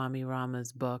of Swami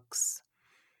Rama's books.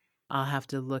 I'll have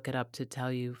to look it up to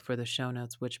tell you for the show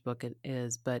notes which book it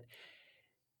is, but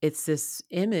it's this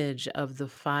image of the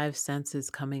five senses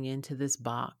coming into this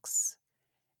box.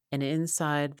 And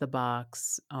inside the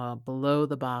box, below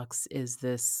the box, is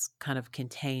this kind of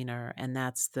container, and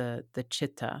that's the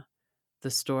chitta,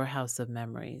 the storehouse of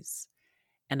memories.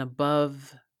 And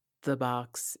above the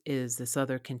box is this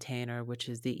other container, which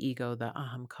is the ego, the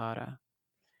ahamkara.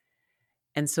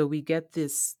 And so we get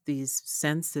these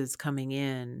senses coming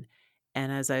in.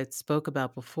 And as I spoke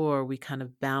about before, we kind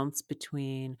of bounce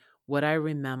between what I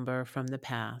remember from the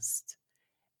past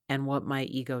and what my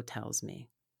ego tells me,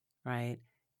 right?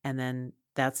 And then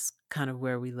that's kind of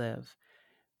where we live.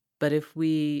 But if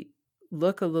we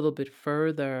look a little bit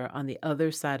further on the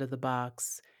other side of the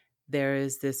box, there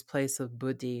is this place of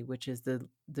buddhi, which is the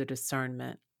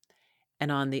discernment.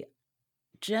 And on the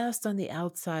just on the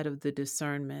outside of the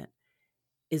discernment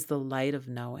is the light of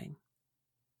knowing.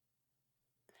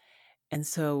 And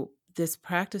so this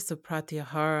practice of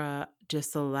pratyahara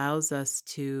just allows us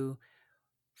to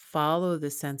follow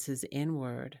the senses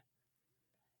inward,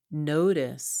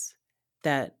 notice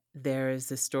that there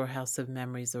is a storehouse of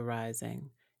memories arising.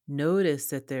 Notice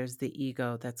that there's the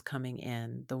ego that's coming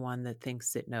in, the one that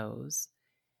thinks it knows.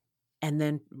 And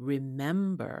then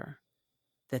remember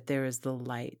that there is the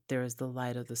light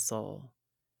of the soul.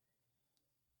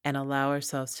 And allow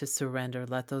ourselves to surrender,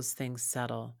 let those things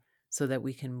settle so that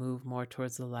we can move more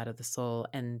towards the light of the soul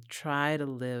and try to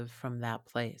live from that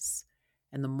place.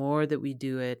 And the more that we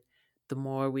do it, the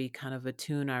more we kind of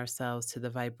attune ourselves to the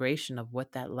vibration of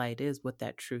what that light is, what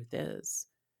that truth is.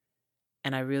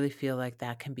 And I really feel like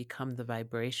that can become the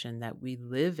vibration that we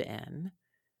live in,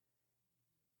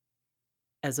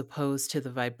 as opposed to the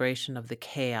vibration of the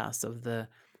chaos of the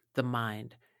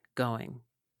mind going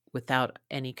without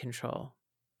any control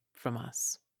from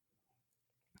us.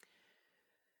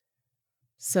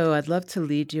 So I'd love to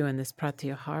lead you in this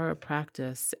pratyahara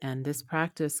practice, and this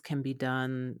practice can be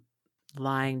done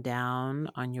lying down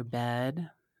on your bed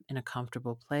in a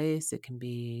comfortable place. It can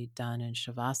be done in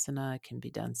shavasana. It can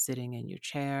be done sitting in your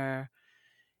chair.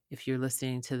 If you're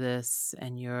listening to this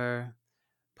and you're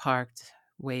parked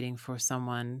waiting for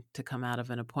someone to come out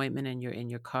of an appointment and you're in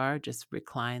your car, just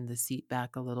recline the seat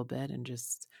back a little bit and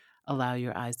just allow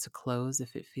your eyes to close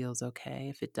if it feels okay.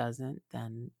 If it doesn't,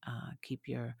 then keep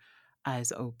your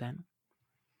eyes open.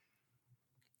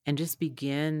 And just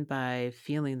begin by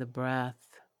feeling the breath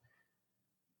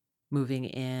moving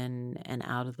in and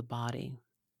out of the body.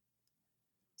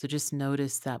 So just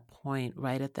notice that point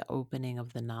right at the opening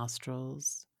of the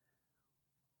nostrils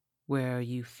where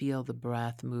you feel the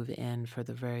breath move in for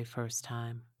the very first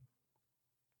time.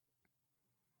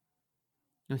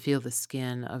 And feel the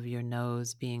skin of your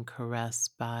nose being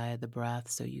caressed by the breath,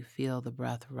 so you feel the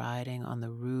breath riding on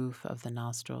the roof of the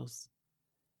nostrils.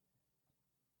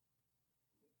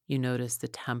 You notice the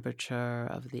temperature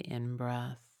of the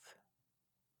in-breath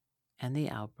and the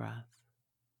out-breath.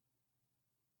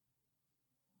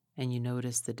 And you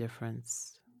notice the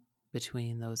difference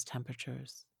between those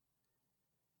temperatures.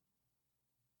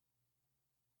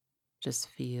 Just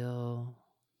feel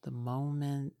the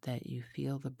moment that you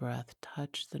feel the breath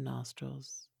touch the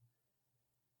nostrils,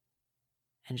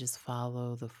 and just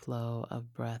follow the flow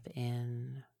of breath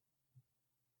in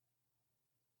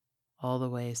all the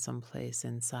way someplace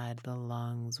inside the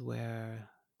lungs where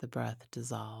the breath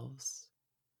dissolves.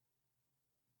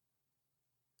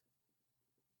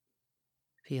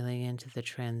 Feeling into the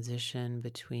transition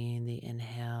between the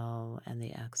inhale and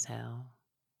the exhale.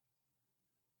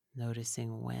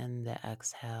 Noticing when the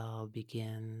exhale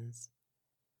begins,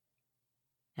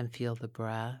 and feel the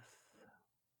breath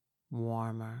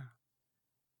warmer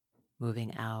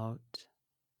moving out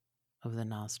of the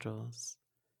nostrils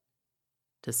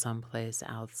to someplace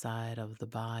outside of the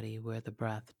body where the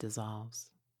breath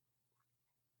dissolves.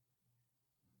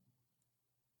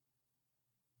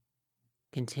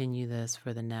 Continue this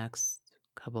for the next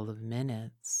couple of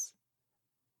minutes.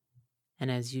 And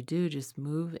as you do, just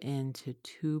move into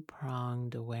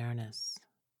two-pronged awareness.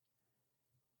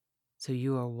 So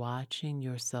you are watching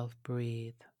yourself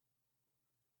breathe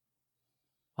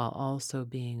while also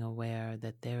being aware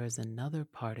that there is another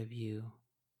part of you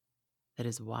that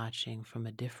is watching from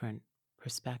a different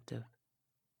perspective.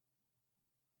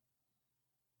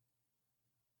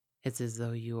 It's as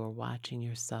though you are watching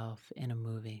yourself in a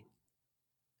movie.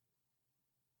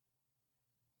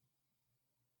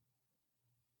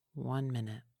 One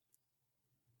minute.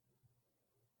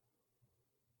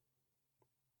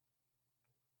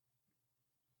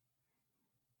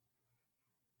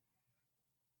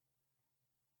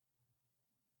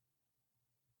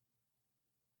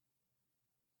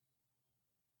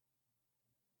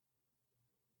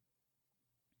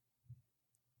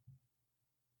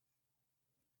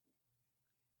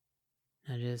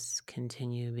 Now just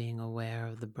continue being aware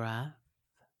of the breath,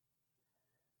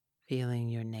 feeling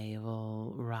your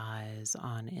navel rise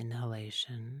on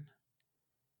inhalation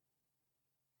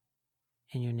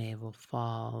and your navel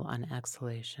fall on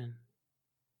exhalation.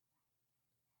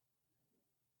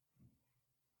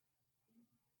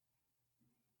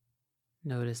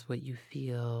 Notice what you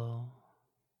feel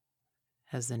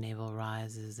as the navel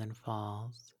rises and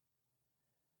falls.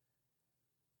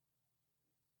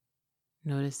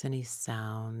 Notice any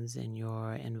sounds in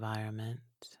your environment.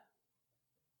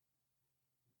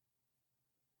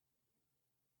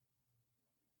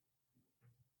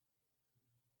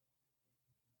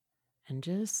 And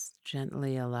just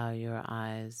gently allow your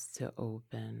eyes to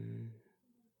open,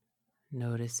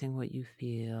 noticing what you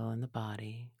feel in the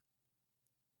body.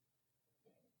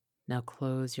 Now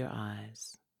close your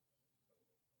eyes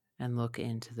and look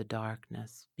into the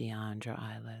darkness beyond your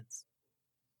eyelids.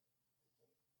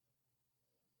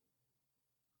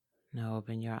 Now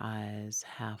open your eyes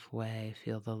halfway,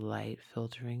 feel the light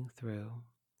filtering through,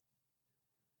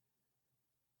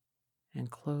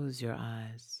 and close your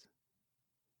eyes,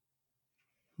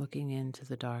 looking into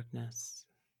the darkness,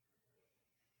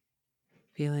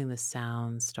 feeling the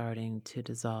sound starting to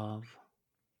dissolve.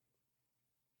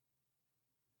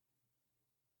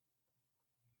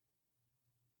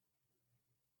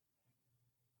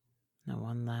 Now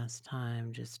one last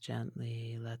time, just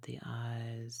gently let the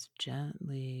eyes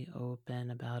gently open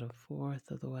about a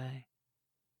fourth of the way.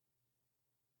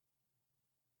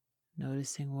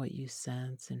 Noticing what you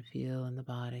sense and feel in the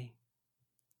body.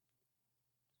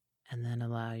 And then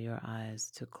allow your eyes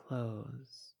to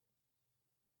close,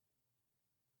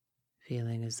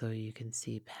 feeling as though you can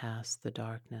see past the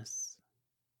darkness.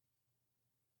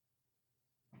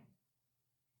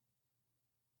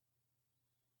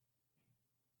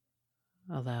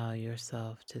 Allow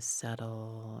yourself to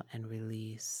settle and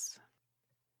release,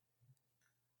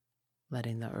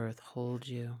 letting the earth hold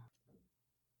you.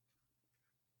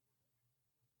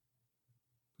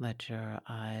 Let your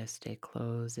eyes stay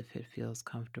closed if it feels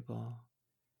comfortable.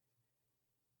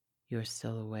 You're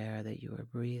still aware that you are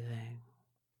breathing.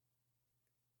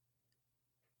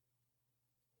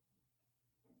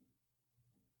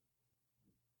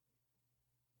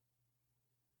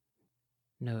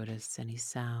 Notice any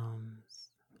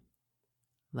sounds.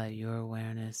 Let your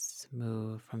awareness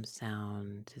move from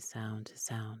sound to sound to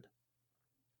sound.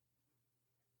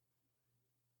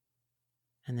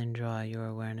 And then draw your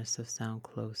awareness of sound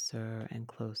closer and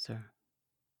closer.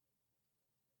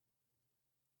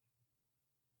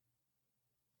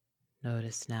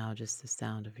 Notice now just the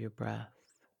sound of your breath.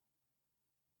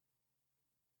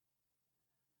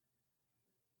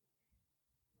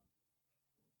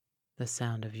 The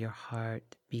sound of your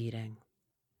heart beating.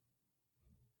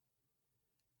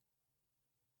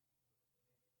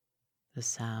 The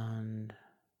sound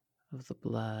of the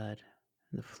blood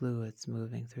and the fluids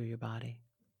moving through your body.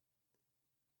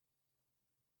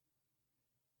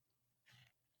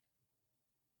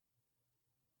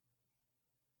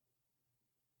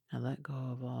 Now let go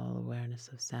of all awareness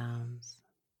of sounds.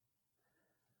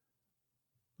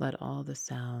 Let all the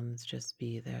sounds just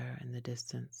be there in the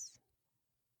distance.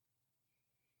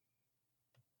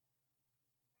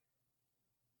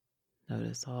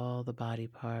 Notice all the body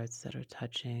parts that are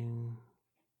touching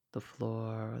the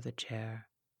floor or the chair,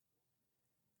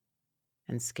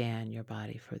 and scan your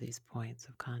body for these points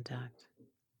of contact.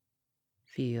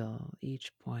 Feel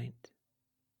each point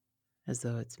as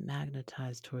though it's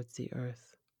magnetized towards the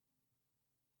earth.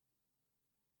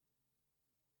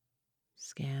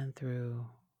 Scan through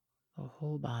the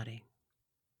whole body.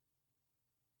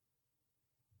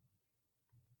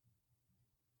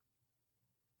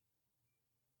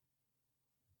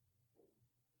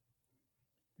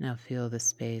 Now feel the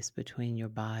space between your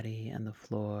body and the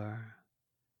floor,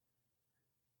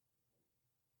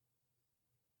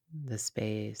 the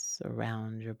space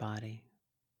around your body.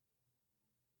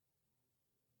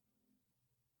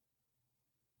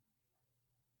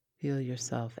 Feel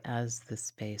yourself as the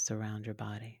space around your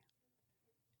body,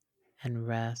 and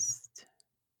rest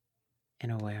in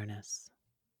awareness.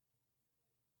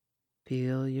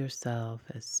 Feel yourself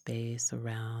as space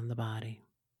around the body.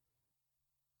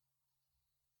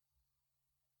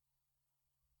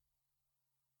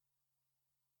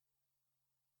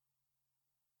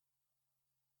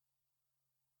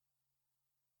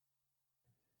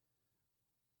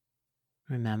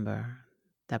 Remember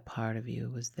that part of you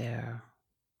was there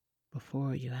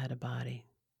before you had a body.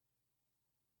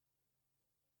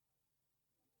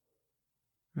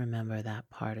 Remember that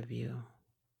part of you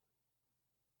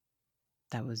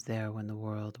that was there when the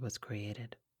world was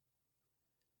created.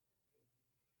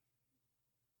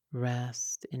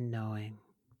 Rest in knowing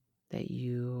that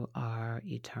you are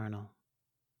eternal.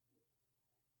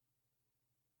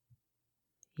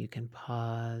 You can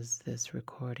pause this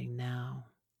recording now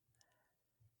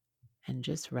and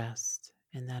just rest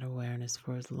in that awareness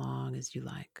for as long as you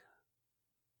like.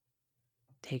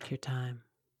 Take your time.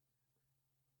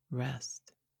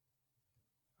 Rest.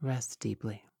 Rest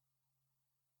deeply.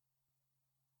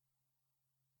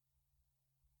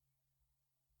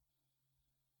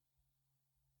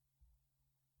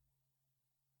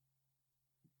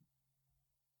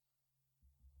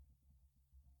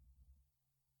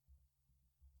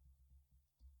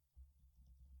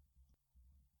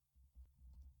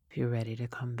 If you're ready to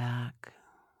come back,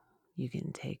 you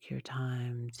can take your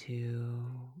time to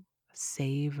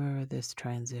savor this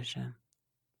transition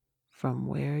from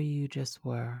where you just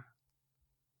were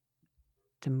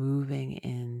to moving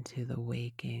into the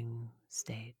waking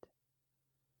state.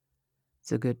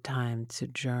 It's a good time to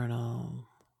journal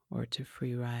or to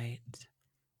free write.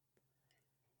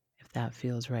 If that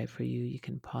feels right for you, you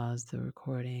can pause the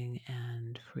recording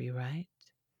and free write.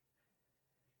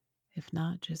 If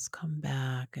not, just come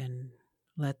back and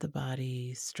let the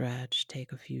body stretch,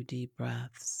 take a few deep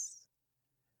breaths,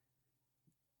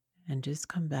 and just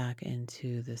come back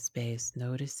into the space,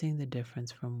 noticing the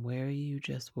difference from where you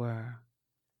just were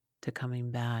to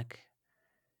coming back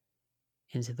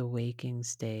into the waking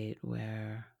state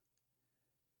where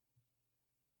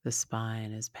the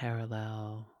spine is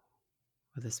parallel,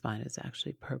 or the spine is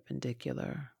actually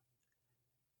perpendicular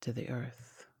to the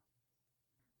earth.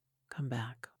 Come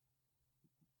back.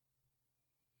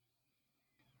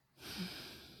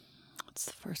 It's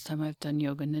the first time I've done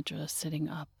yoga nidra sitting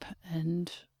up,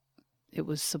 and it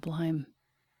was sublime.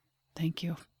 Thank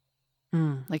you.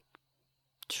 Like,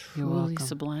 You're truly welcome.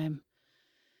 sublime.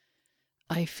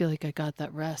 I feel like I got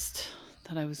that rest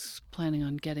that I was planning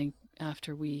on getting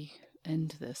after we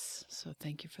end this. So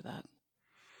thank you for that.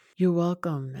 You're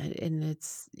welcome. And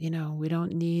it's, we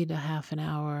don't need a half an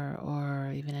hour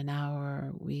or even an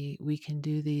hour. We can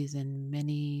do these in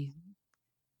many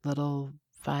little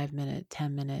 5-minute,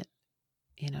 10-minute,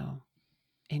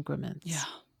 increments. Yeah.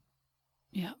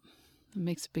 Yeah. It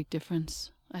makes a big difference.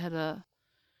 I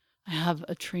have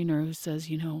a trainer who says, if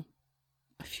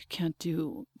you can't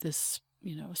do this,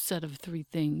 set of 3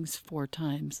 things 4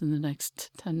 times in the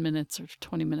next 10 minutes or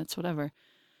 20 minutes, whatever,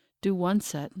 do one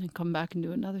set and then come back and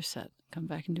do another set, come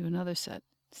back and do another set.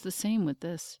 It's the same with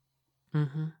this.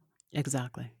 Mm-hmm.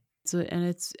 Exactly. And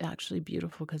it's actually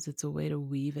beautiful because it's a way to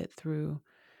weave it through,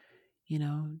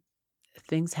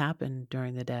 things happen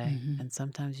during the day, and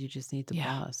sometimes you just need to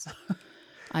pause.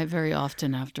 I very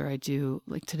often, after I do,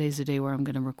 like today's a day where I'm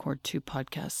going to record 2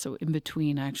 podcasts. So in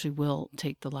between, I actually will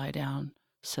take the lie down,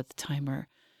 set the timer,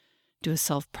 do a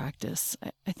self-practice.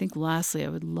 I think lastly, I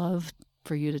would love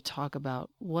for you to talk about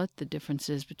what the difference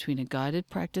is between a guided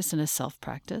practice and a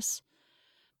self-practice,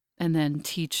 and then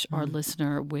teach our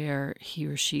listener where he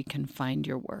or she can find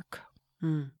your work.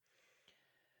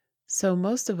 So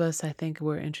most of us, I think,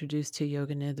 were introduced to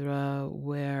Yoga Nidra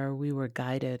where we were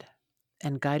guided.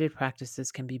 And guided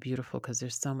practices can be beautiful because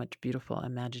there's so much beautiful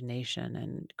imagination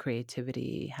and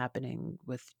creativity happening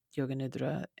with Yoga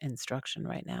Nidra instruction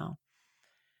right now.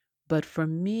 But for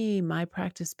me, my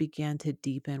practice began to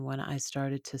deepen when I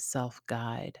started to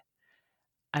self-guide.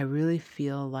 I really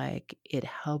feel like it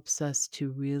helps us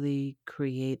to really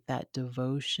create that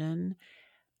devotion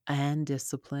and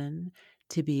discipline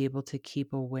to be able to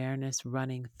keep awareness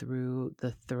running through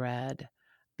the thread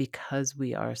because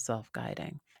we are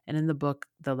self-guiding. And in the book,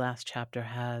 the last chapter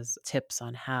has tips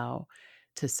on how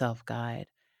to self-guide,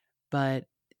 but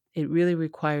it really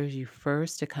requires you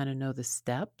first to kind of know the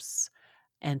steps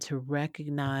and to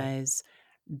recognize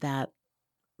that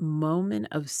moment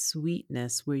of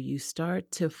sweetness where you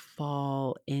start to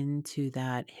fall into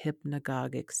that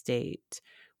hypnagogic state,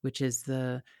 which is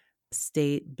the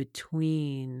state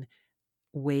between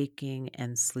waking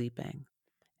and sleeping.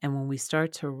 And when we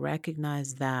start to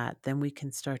recognize that, then we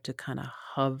can start to kind of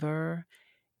hover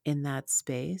in that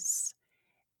space.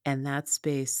 And that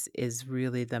space is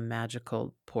really the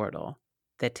magical portal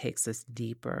that takes us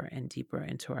deeper and deeper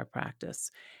into our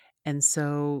practice. And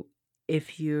so,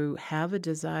 if you have a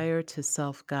desire to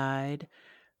self guide,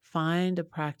 find a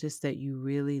practice that you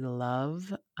really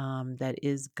love that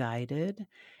is guided,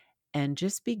 and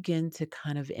just begin to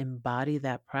kind of embody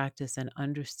that practice and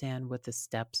understand what the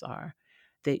steps are.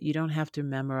 That you don't have to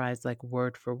memorize like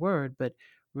word for word, but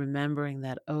remembering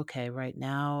that, okay, right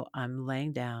now I'm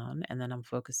laying down and then I'm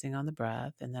focusing on the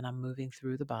breath and then I'm moving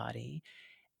through the body.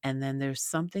 And then there's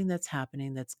something that's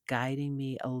happening that's guiding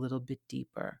me a little bit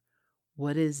deeper.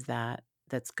 What is that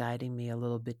that's guiding me a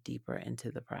little bit deeper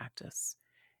into the practice?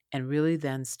 And really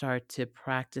then start to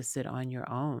practice it on your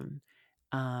own.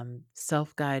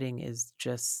 Self-guiding is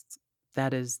just,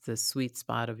 that is the sweet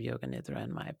spot of Yoga Nidra,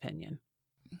 in my opinion.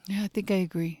 Yeah, I think I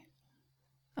agree.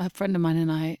 A friend of mine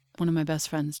and I, one of my best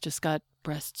friends, just got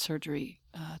breast surgery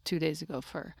 2 days ago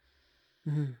for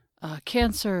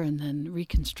cancer and then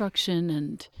reconstruction.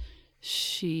 And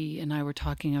she and I were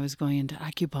talking. I was going into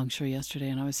acupuncture yesterday,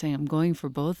 and I was saying I'm going for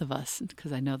both of us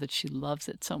because I know that she loves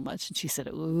it so much. And she said,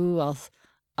 "Ooh,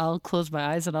 I'll close my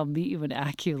eyes and I'll meet you in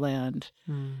Aculand."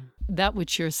 That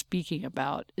which you're speaking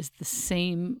about is the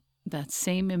same that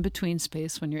same in-between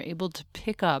space when you're able to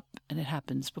pick up, and it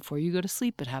happens before you go to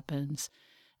sleep, it happens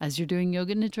as you're doing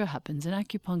yoga nidra, happens in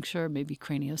acupuncture, maybe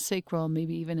craniosacral,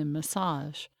 maybe even in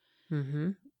massage.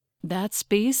 Mm-hmm. That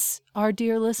space, our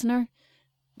dear listener,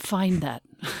 find that.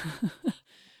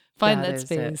 Find That that is it.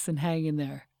 space and hang in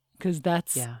there, because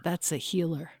that's Yeah. a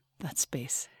healer, that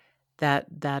space.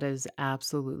 That is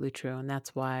absolutely true. And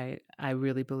that's why I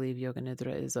really believe Yoga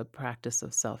Nidra is a practice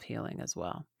of self-healing as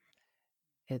well.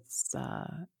 It's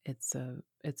a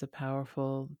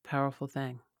powerful, powerful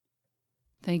thing.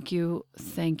 Thank you.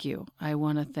 Thank you. I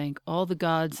want to thank all the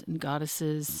gods and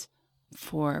goddesses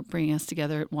for bringing us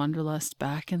together at Wanderlust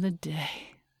back in the day.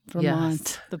 Vermont.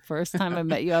 Yes. The first time I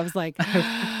met you, I was like,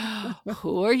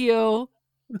 who are you?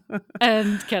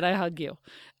 And can I hug you?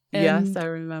 Yes, And I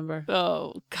remember.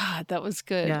 oh God, that was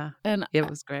good. Yeah, And it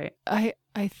was great. I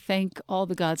thank all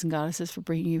the gods and goddesses for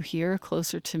bringing you here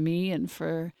closer to me, and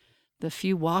for the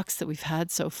few walks that we've had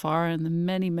so far and the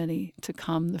many, many to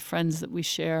come, the friends that we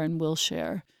share and will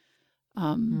share.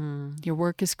 Mm. Your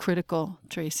work is critical,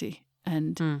 Tracy,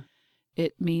 and Mm.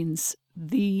 it means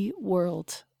the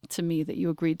world to me that you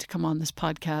agreed to come on this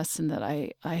podcast, and that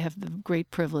I have the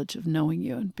great privilege of knowing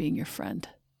you and being your friend.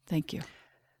 Thank you.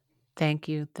 Thank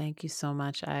you. Thank you so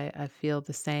much. I feel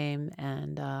the same.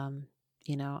 And,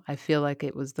 I feel like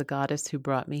it was the goddess who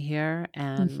brought me here,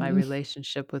 and my Mhm.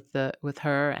 relationship with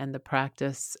her and the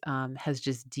practice has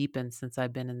just deepened since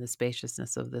I've been in the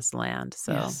spaciousness of this land.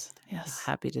 So Yes, yes.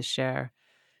 happy to share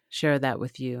that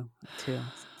with you too.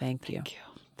 Thank you. Thank you.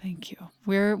 Thank you.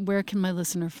 Where can my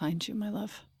listener find you, my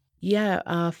love?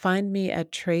 Yeah, find me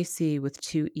at Tracy with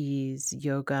 2 E's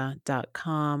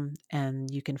yoga.com,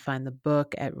 and you can find the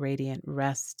book at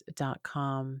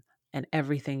radiantrest.com, and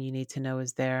everything you need to know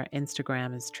is there.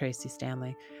 Instagram is Tracy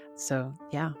Stanley. So,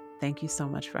 yeah, thank you so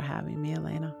much for having me,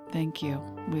 Elena. Thank you.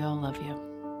 We all love you.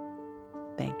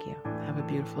 Thank you. Have a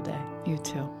beautiful day. You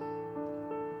too.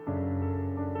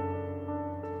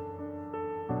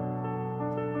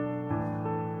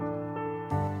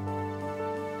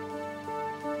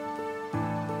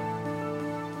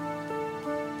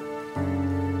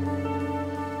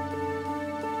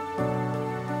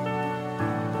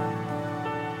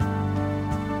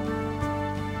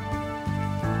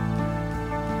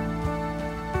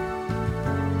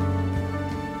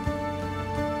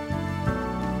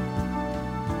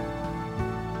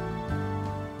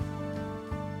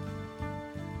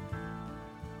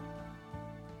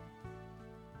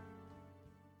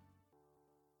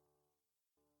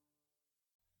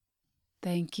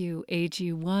 Thank you,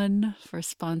 AG1, for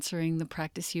sponsoring the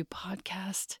Practice You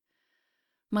podcast.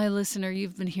 My listener,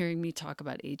 you've been hearing me talk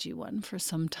about AG1 for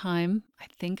some time. I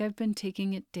think I've been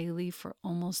taking it daily for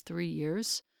almost 3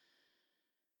 years.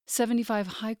 75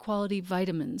 high-quality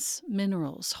vitamins,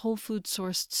 minerals, whole food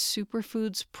sourced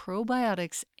superfoods,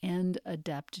 probiotics, and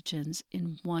adaptogens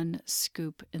in one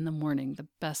scoop in the morning. The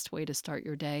best way to start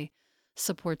your day.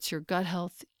 Supports your gut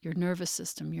health, your nervous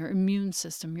system, your immune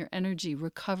system, your energy,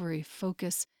 recovery,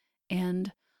 focus,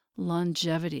 and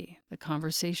longevity. The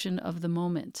conversation of the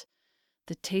moment.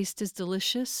 The taste is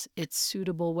delicious. It's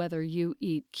suitable whether you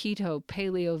eat keto,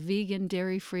 paleo, vegan,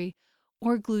 dairy-free,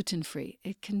 or gluten-free.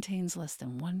 It contains less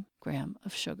than 1 gram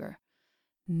of sugar.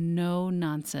 No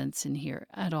nonsense in here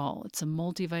at all. It's a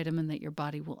multivitamin that your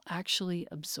body will actually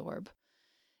absorb.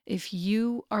 If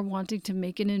you are wanting to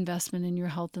make an investment in your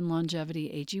health and longevity,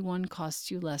 AG1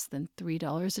 costs you less than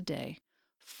 $3 a day,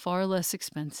 far less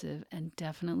expensive, and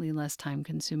definitely less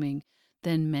time-consuming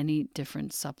than many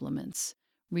different supplements.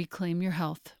 Reclaim your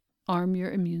health, arm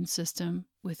your immune system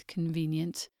with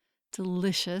convenient,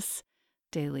 delicious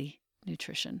daily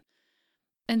nutrition.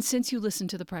 And since you listen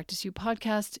to the Practice You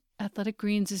podcast, Athletic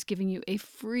Greens is giving you a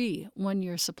free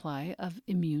 1-year supply of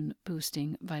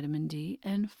immune-boosting vitamin D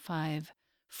and 5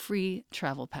 free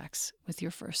travel packs with your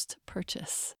first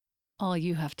purchase. All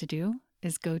you have to do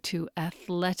is go to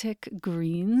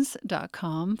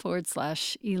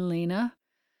athleticgreens.com/Elena.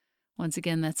 Once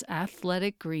again, that's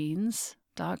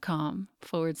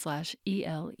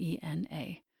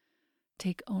athleticgreens.com/ELENA.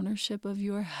 Take ownership of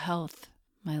your health,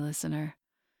 my listener.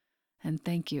 And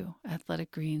thank you,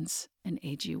 Athletic Greens and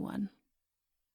AG1.